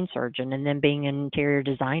being a brain surgeon, and then being an interior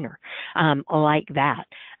designer, like that.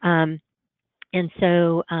 And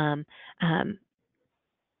so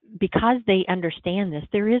because they understand this,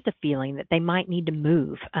 there is a feeling that they might need to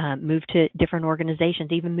move to different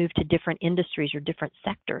organizations, even move to different industries or different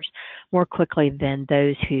sectors more quickly than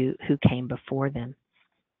those who came before them.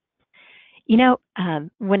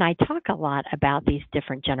 When I talk a lot about these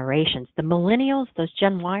different generations, the millennials, those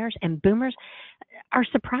Gen Yers and boomers are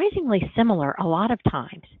surprisingly similar a lot of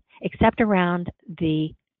times, except around the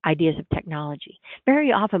ideas of technology.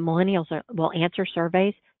 Very often millennials will answer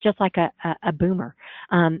surveys just like a boomer.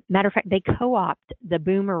 Matter of fact, they co-opt the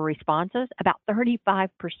boomer responses about 35%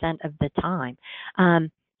 of the time.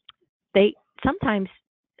 They sometimes,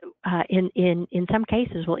 in some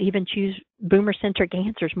cases, will even choose boomer-centric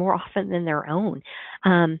answers more often than their own.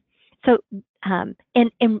 And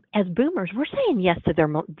as boomers, we're saying yes to their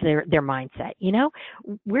mindset.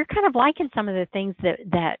 We're kind of liking some of the things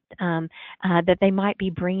that they might be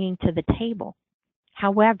bringing to the table.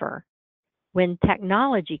 However, when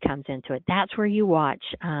technology comes into it, that's where you watch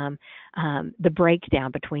the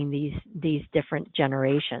breakdown between these different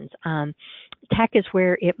generations. Tech is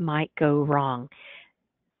where it might go wrong.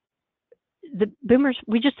 The boomers,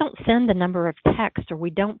 we just don't send the number of texts, or we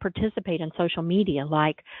don't participate in social media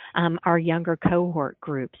like our younger cohort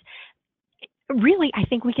groups. Really, I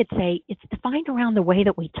think we could say it's defined around the way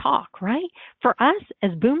that we talk, right? For us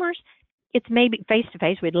as boomers, it's maybe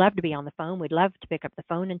face-to-face. We'd love to be on the phone. We'd love to pick up the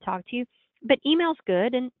phone and talk to you. but email's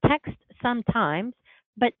good and text sometimes,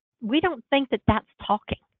 but we don't think that that's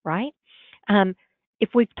talking, right? If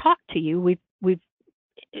we've talked to you, we've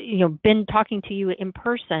been talking to you in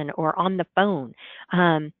person or on the phone,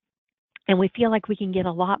 and we feel like we can get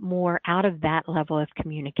a lot more out of that level of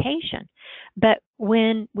communication. But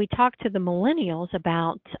when we talk to the millennials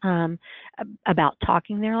about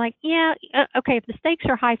talking, they're like, yeah, okay, if the stakes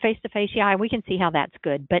are high face to face, yeah, we can see how that's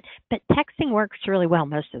good. But texting works really well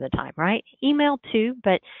most of the time, right? Email too,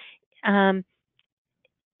 but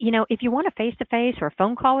if you want a face to face or a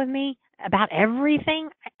phone call with me about everything,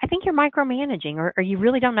 I think you're micromanaging, or you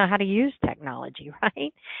really don't know how to use technology,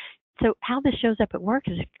 right? So how this shows up at work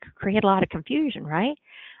is it create a lot of confusion, right?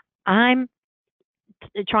 I'm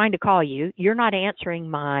trying to call you, you're not answering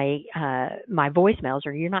my voicemails,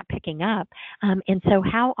 or you're not picking up, and so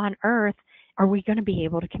how on earth are we going to be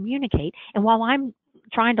able to communicate? And while I'm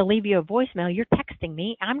trying to leave you a voicemail, you're texting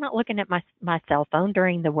me. I'm not looking at my cell phone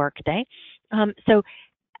during the workday. So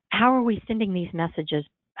how are we sending these messages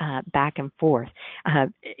back and forth?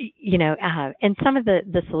 And some of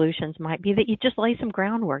the solutions might be that you just lay some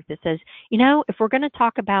groundwork that says, if we're going to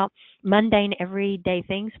talk about mundane, everyday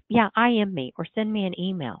things, yeah, IM me or send me an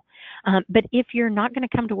email. But if you're not going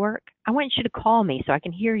to come to work, I want you to call me so I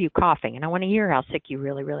can hear you coughing, and I want to hear how sick you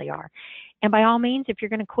really, really are. And by all means, if you're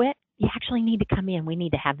going to quit, you actually need to come in. We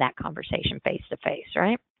need to have that conversation face to face,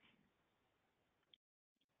 right?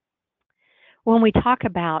 When we talk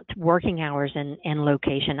about working hours and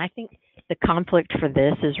location, I think the conflict for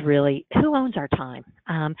this is really who owns our time.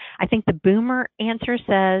 I think the boomer answer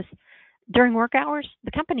says during work hours,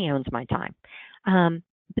 the company owns my time.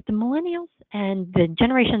 But the millennials and the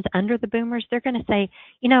generations under the boomers, they're going to say,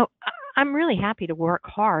 I'm really happy to work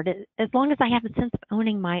hard as long as I have a sense of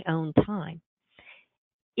owning my own time.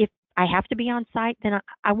 If I have to be on site, then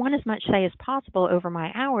I want as much say as possible over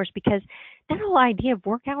my hours, because that whole idea of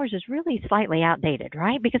work hours is really slightly outdated,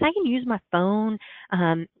 right? Because I can use my phone.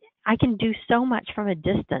 I can do so much from a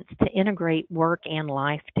distance to integrate work and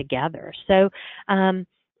life together. So,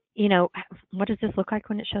 what does this look like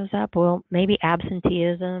when it shows up? Well, maybe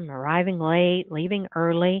absenteeism, arriving late, leaving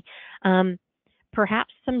early,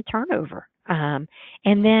 perhaps some turnover.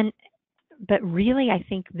 But really, I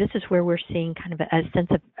think this is where we're seeing kind of a sense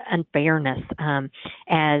of unfairness,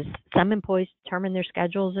 as some employees determine their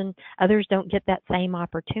schedules and others don't get that same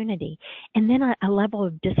opportunity. And then a level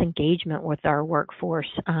of disengagement with our workforce,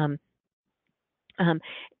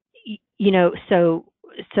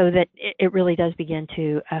 so that it really does begin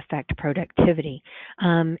to affect productivity.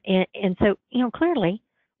 And so, clearly,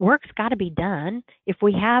 work's got to be done. If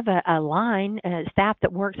we have a staff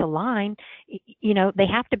that works a line, they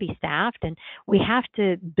have to be staffed, and we have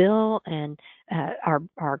to bill and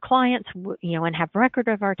our clients, and have record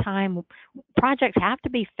of our time. Projects have to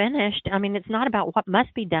be finished. I mean, it's not about what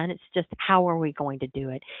must be done. It's just how are we going to do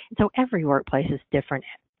it. And so every workplace is different,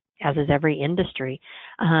 as is every industry.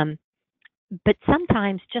 But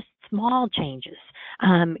sometimes just small changes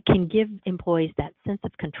can give employees that sense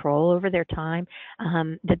of control over their time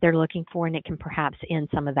that they're looking for, and it can perhaps end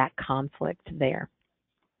some of that conflict there.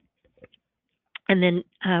 And then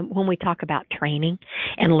when we talk about training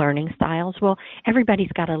and learning styles, well,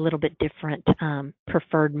 everybody's got a little bit different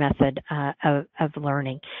preferred method of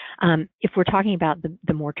learning. If we're talking about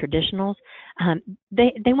the more traditionals,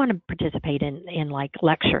 they want to participate in like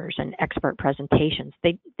lectures and expert presentations.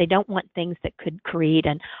 They don't want things that could create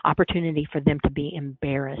an opportunity for them to be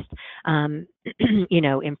embarrassed, in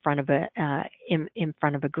front of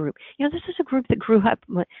a group. This is a group that grew up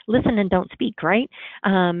listen and don't speak, right?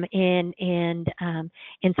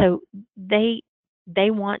 And so they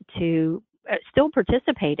want to still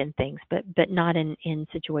participate in things, but not in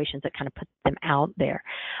situations that kind of put them out there.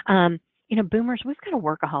 Boomers, we've got a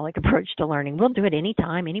workaholic approach to learning. We'll do it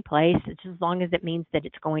anytime, any place, just as long as it means that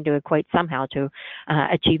it's going to equate somehow to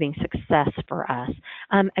achieving success for us.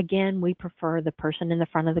 Again, we prefer the person in the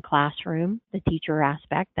front of the classroom, the teacher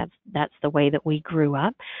aspect. That's the way that we grew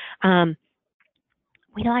up.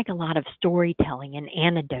 We like a lot of storytelling and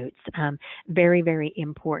anecdotes, very, very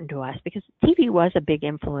important to us, because TV was a big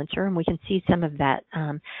influencer, and we can see some of that,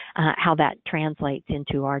 how that translates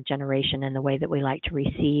into our generation and the way that we like to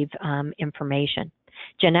receive information.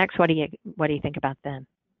 Gen X, what do you think about them?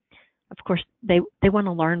 Of course, they want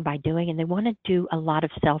to learn by doing, and they want to do a lot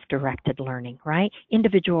of self-directed learning, right?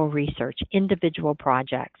 Individual research, individual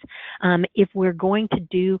projects. If we're going to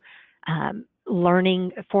do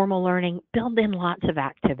formal learning, build in lots of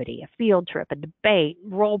activity, a field trip, a debate,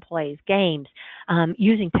 role plays, games,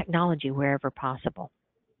 using technology wherever possible.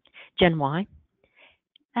 Gen Y,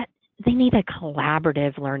 they need a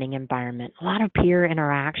collaborative learning environment, a lot of peer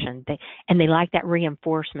interaction. They like that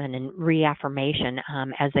reinforcement and reaffirmation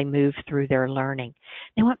as they move through their learning.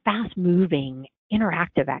 They want fast-moving,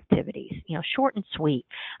 interactive activities, short and sweet.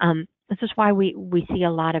 This is why we see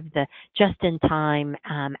a lot of the just-in-time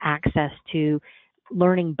access to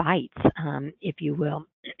learning bites, if you will.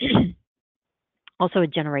 Also a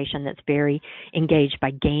generation that's very engaged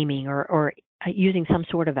by gaming or using some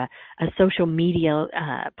sort of a social media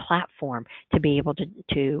platform to be able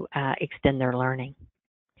to extend their learning.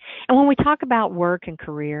 And when we talk about work and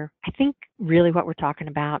career, I think really what we're talking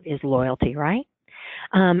about is loyalty, right?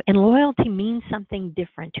 And loyalty means something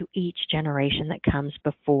different to each generation that comes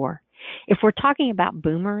before. If we're talking about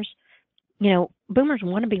boomers, boomers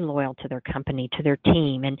want to be loyal to their company, to their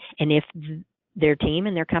team, and if their team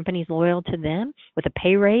and their company is loyal to them with a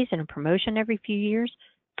pay raise and a promotion every few years,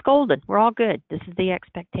 it's golden. We're all good. This is the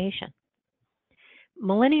expectation.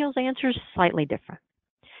 Millennials' answer is slightly different.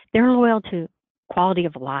 They're loyal to quality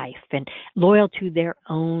of life and loyal to their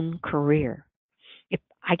own career. If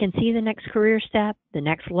I can see the next career step, the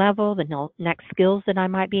next level, the next skills that I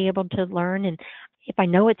might be able to learn, and if I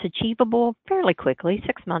know it's achievable fairly quickly,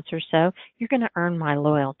 6 months or so, you're going to earn my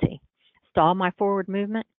loyalty. Stall my forward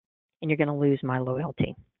movement, and you're going to lose my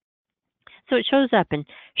loyalty. So it shows up in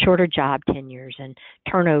shorter job tenures and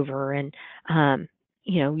turnover and,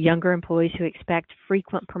 younger employees who expect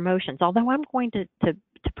frequent promotions. Although I'm going to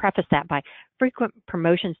preface that by frequent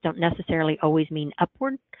promotions don't necessarily always mean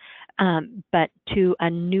upward, but to a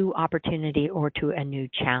new opportunity or to a new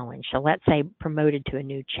challenge. So let's say promoted to a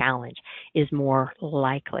new challenge is more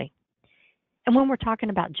likely. And when we're talking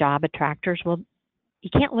about job attractors, well, you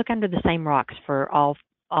can't look under the same rocks for all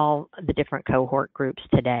the different cohort groups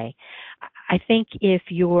today. I think if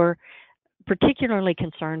you're particularly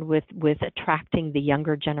concerned with attracting the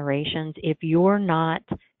younger generations, if you're not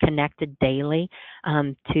connected daily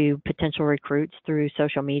to potential recruits through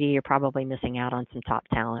social media, you're probably missing out on some top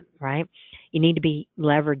talent, right? You need to be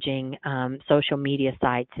leveraging social media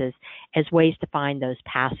sites as ways to find those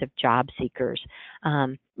passive job seekers.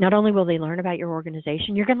 Not only will they learn about your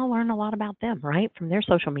organization, you're going to learn a lot about them, right, from their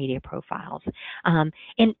social media profiles. And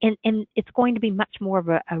it's going to be much more of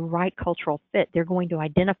a right cultural fit. They're going to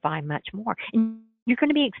identify much more. And you're going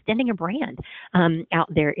to be extending a brand out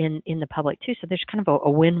there in the public too. So there's kind of a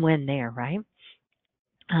win-win there, right?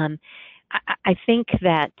 I think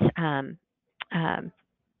that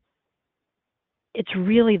it's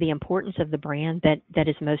really the importance of the brand that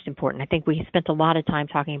is most important. I think we spent a lot of time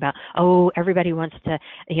talking about, everybody wants to,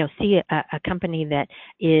 see a company that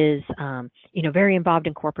is, very involved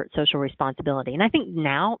in corporate social responsibility. And I think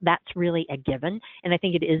now that's really a given. And I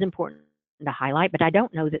think it is important to highlight, but I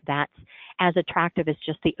don't know that that's as attractive as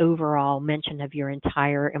just the overall mention of your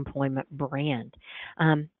entire employment brand.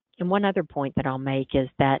 And one other point that I'll make is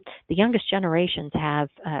that the youngest generations have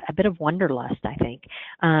a bit of wanderlust, I think,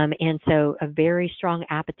 and so a very strong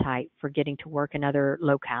appetite for getting to work in other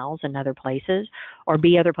locales and other places, or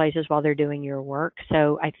be other places while they're doing your work.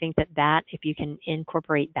 So I think that if you can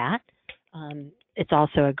incorporate that, it's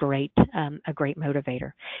also a great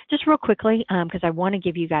motivator. Just real quickly, because I want to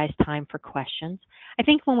give you guys time for questions. I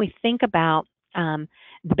think when we think about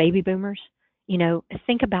the baby boomers,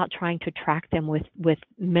 think about trying to attract them with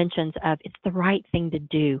mentions of it's the right thing to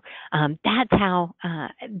do. That's how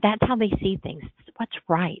they see things. It's what's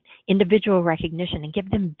right. Individual recognition, and give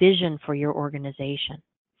them vision for your organization.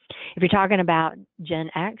 If you're talking about Gen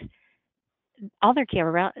X, all they care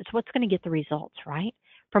about is what's going to get the results, right?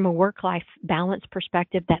 From a work-life balance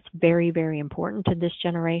perspective, that's very, very important to this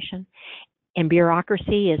generation. And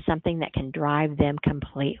bureaucracy is something that can drive them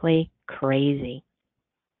completely crazy.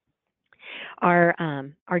 Our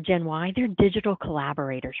Gen Y, they're digital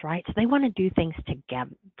collaborators, right? So they want to do things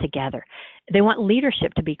together. They want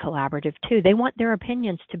leadership to be collaborative too. They want their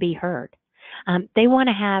opinions to be heard. They want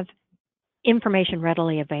to have information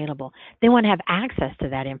readily available. They want to have access to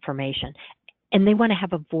that information, and they want to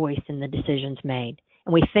have a voice in the decisions made.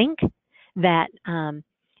 And we think that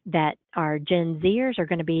that our Gen Zers are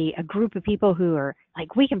going to be a group of people who are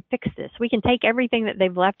like, we can fix this. We can take everything that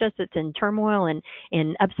they've left us that's in turmoil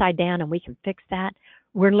and upside down, and we can fix that.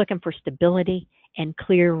 We're looking for stability and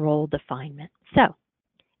clear role definement. So at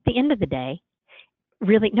the end of the day,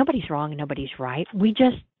 really, nobody's wrong and nobody's right. We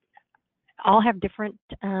just all have different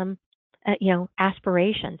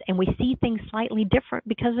aspirations, and we see things slightly different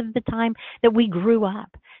because of the time that we grew up.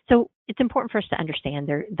 So it's important for us to understand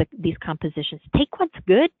these compositions. Take what's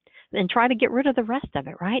good and try to get rid of the rest of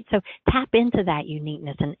it, right? So tap into that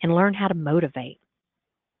uniqueness and learn how to motivate.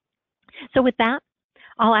 So with that,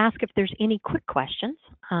 I'll ask if there's any quick questions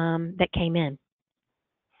that came in.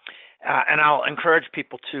 And I'll encourage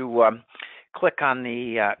people to click on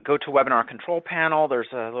the GoToWebinar control panel.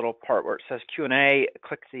 There's a little part where it says Q&A.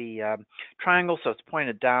 Click the triangle so it's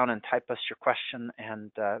pointed down and type us your question,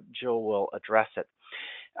 and Jill will address it.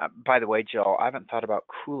 By the way, Jill, I haven't thought about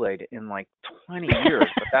Kool-Aid in like 20 years,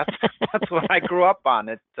 but that's what I grew up on.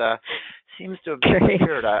 It seems to have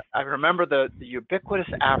disappeared. I remember the ubiquitous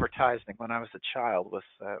advertising when I was a child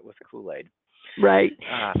with Kool-Aid. Right.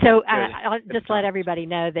 So I'll just let everybody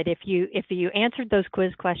know that if you answered those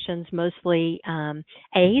quiz questions, mostly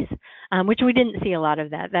A's, which we didn't see a lot of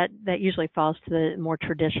that usually falls to the more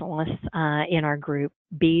traditionalists in our group.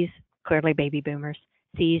 B's, clearly baby boomers.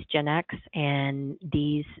 C's, Gen X, and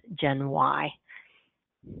D's, Gen Y.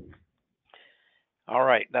 All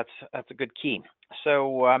right, that's a good key.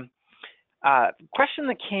 So question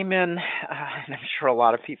that came in, and I'm sure a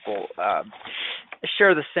lot of people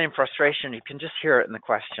share the same frustration. You can just hear it in the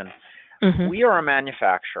question. Mm-hmm. We are a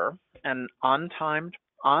manufacturer, and on-time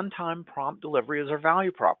prompt delivery is our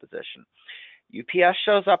value proposition. UPS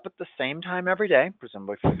shows up at the same time every day,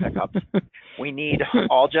 presumably for pickups. We need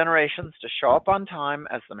all generations to show up on time,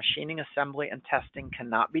 as the machining, assembly, and testing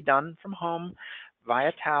cannot be done from home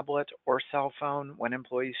via tablet or cell phone when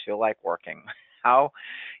employees feel like working. How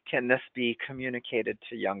can this be communicated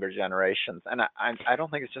to younger generations? And I don't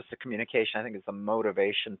think it's just the communication. I think it's the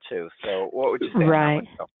motivation too. So what would you say? Right,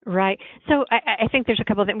 right. So I think there's a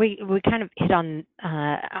couple of things. We kind of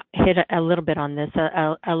hit a little bit on this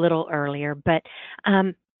a little earlier, but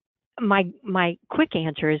my quick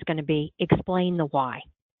answer is going to be explain the why.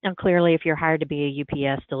 Now, clearly, if you're hired to be a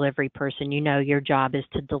UPS delivery person, you know your job is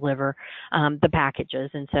to deliver the packages,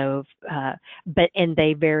 and so, and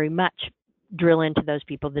they very much drill into those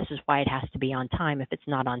people. This is why it has to be on time. If it's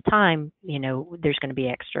not on time, there's going to be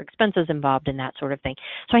extra expenses involved in that sort of thing.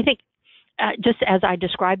 So I think just as I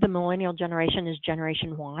described the millennial generation as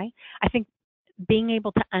Generation Y, I think being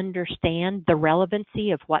able to understand the relevancy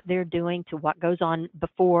of what they're doing to what goes on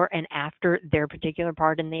before and after their particular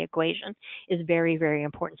part in the equation is very, very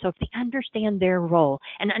important. So if they understand their role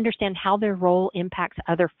and understand how their role impacts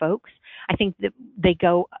other folks, I think that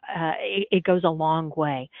it goes a long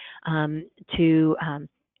way to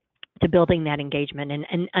building that engagement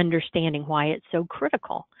and understanding why it's so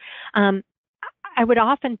critical. I would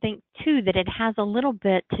often think, too, that it has a little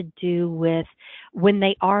bit to do with when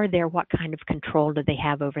they are there, what kind of control do they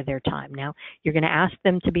have over their time? Now, you're going to ask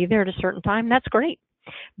them to be there at a certain time. That's great.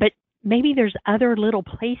 But maybe there's other little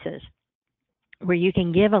places where you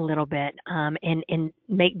can give a little bit and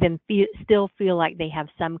make them still feel like they have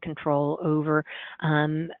some control over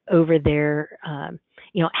their,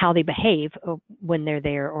 how they behave when they're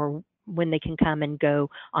there, or when they can come and go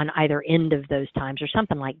on either end of those times or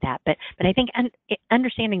something like that. But I think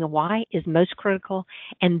understanding the why is most critical,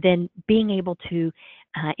 and then being able to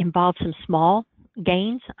involve some small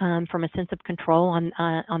gains from a sense of control on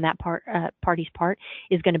that party's part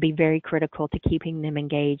is going to be very critical to keeping them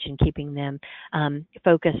engaged and keeping them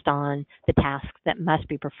focused on the tasks that must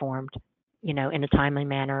be performed, in a timely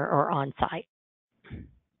manner or on site.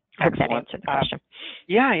 I hope that answered the question.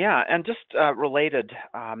 Yeah. And just related,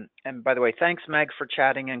 and by the way, thanks, Meg, for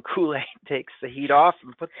chatting, and Kool-Aid takes the heat off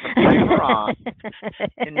and puts the flavor on.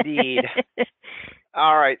 Indeed.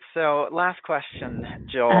 All right, so last question,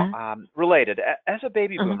 Jill, related. As a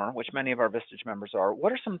baby boomer, which many of our Vistage members are,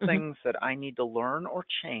 what are some things that I need to learn or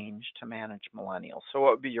change to manage millennials? So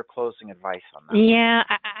what would be your closing advice on that? Yeah,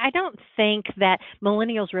 I don't think that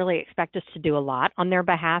millennials really expect us to do a lot on their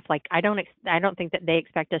behalf. Like, I don't think that they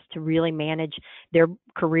expect us to really manage their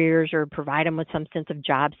careers or provide them with some sense of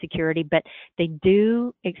job security, but they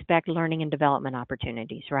do expect learning and development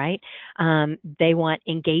opportunities, right? They want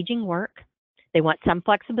engaging work. They want some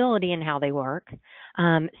flexibility in how they work.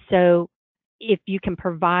 So if you can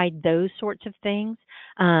provide those sorts of things,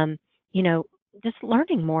 just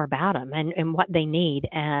learning more about them and what they need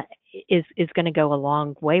is going to go a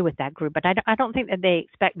long way with that group. But I don't think that they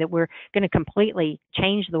expect that we're going to completely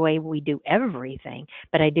change the way we do everything.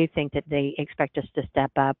 But I do think that they expect us to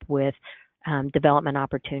step up with development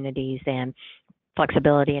opportunities and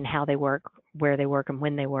flexibility in how they work, where they work, and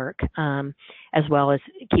when they work, as well as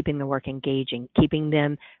keeping the work engaging, keeping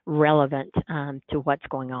them relevant to what's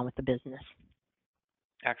going on with the business.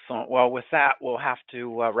 Excellent. Well, with that, we'll have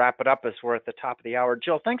to wrap it up as we're at the top of the hour.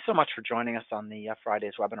 Jill, thanks so much for joining us on the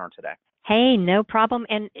Friday's webinar today. Hey, no problem.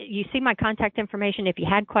 And you see my contact information. If you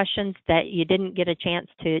had questions that you didn't get a chance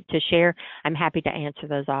to share, I'm happy to answer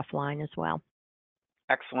those offline as well.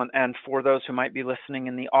 Excellent. And for those who might be listening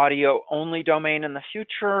in the audio-only domain in the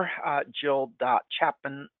future,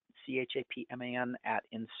 Jill.Chapman, Chapman,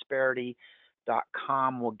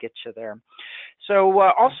 @Insperity.com will get you there. So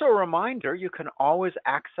also a reminder, you can always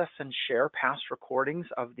access and share past recordings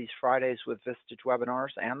of these Fridays with Vistage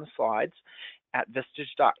webinars and the slides at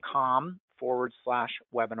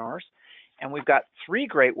vistage.com/webinars. And we've got 3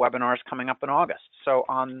 great webinars coming up in August. So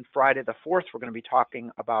on Friday the 4th, we're going to be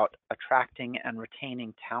talking about attracting and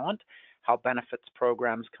retaining talent, how benefits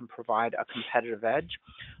programs can provide a competitive edge.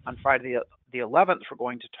 On Friday the 11th, we're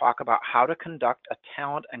going to talk about how to conduct a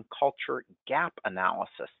talent and culture gap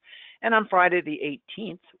analysis. And on Friday the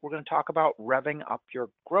 18th, we're going to talk about revving up your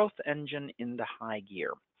growth engine into high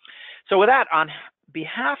gear. So with that, on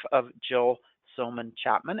behalf of Jill Silman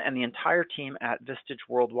Chapman and the entire team at Vistage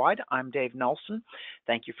Worldwide, I'm Dave Nelson.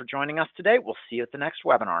 Thank you for joining us today. We'll see you at the next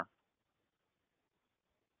webinar.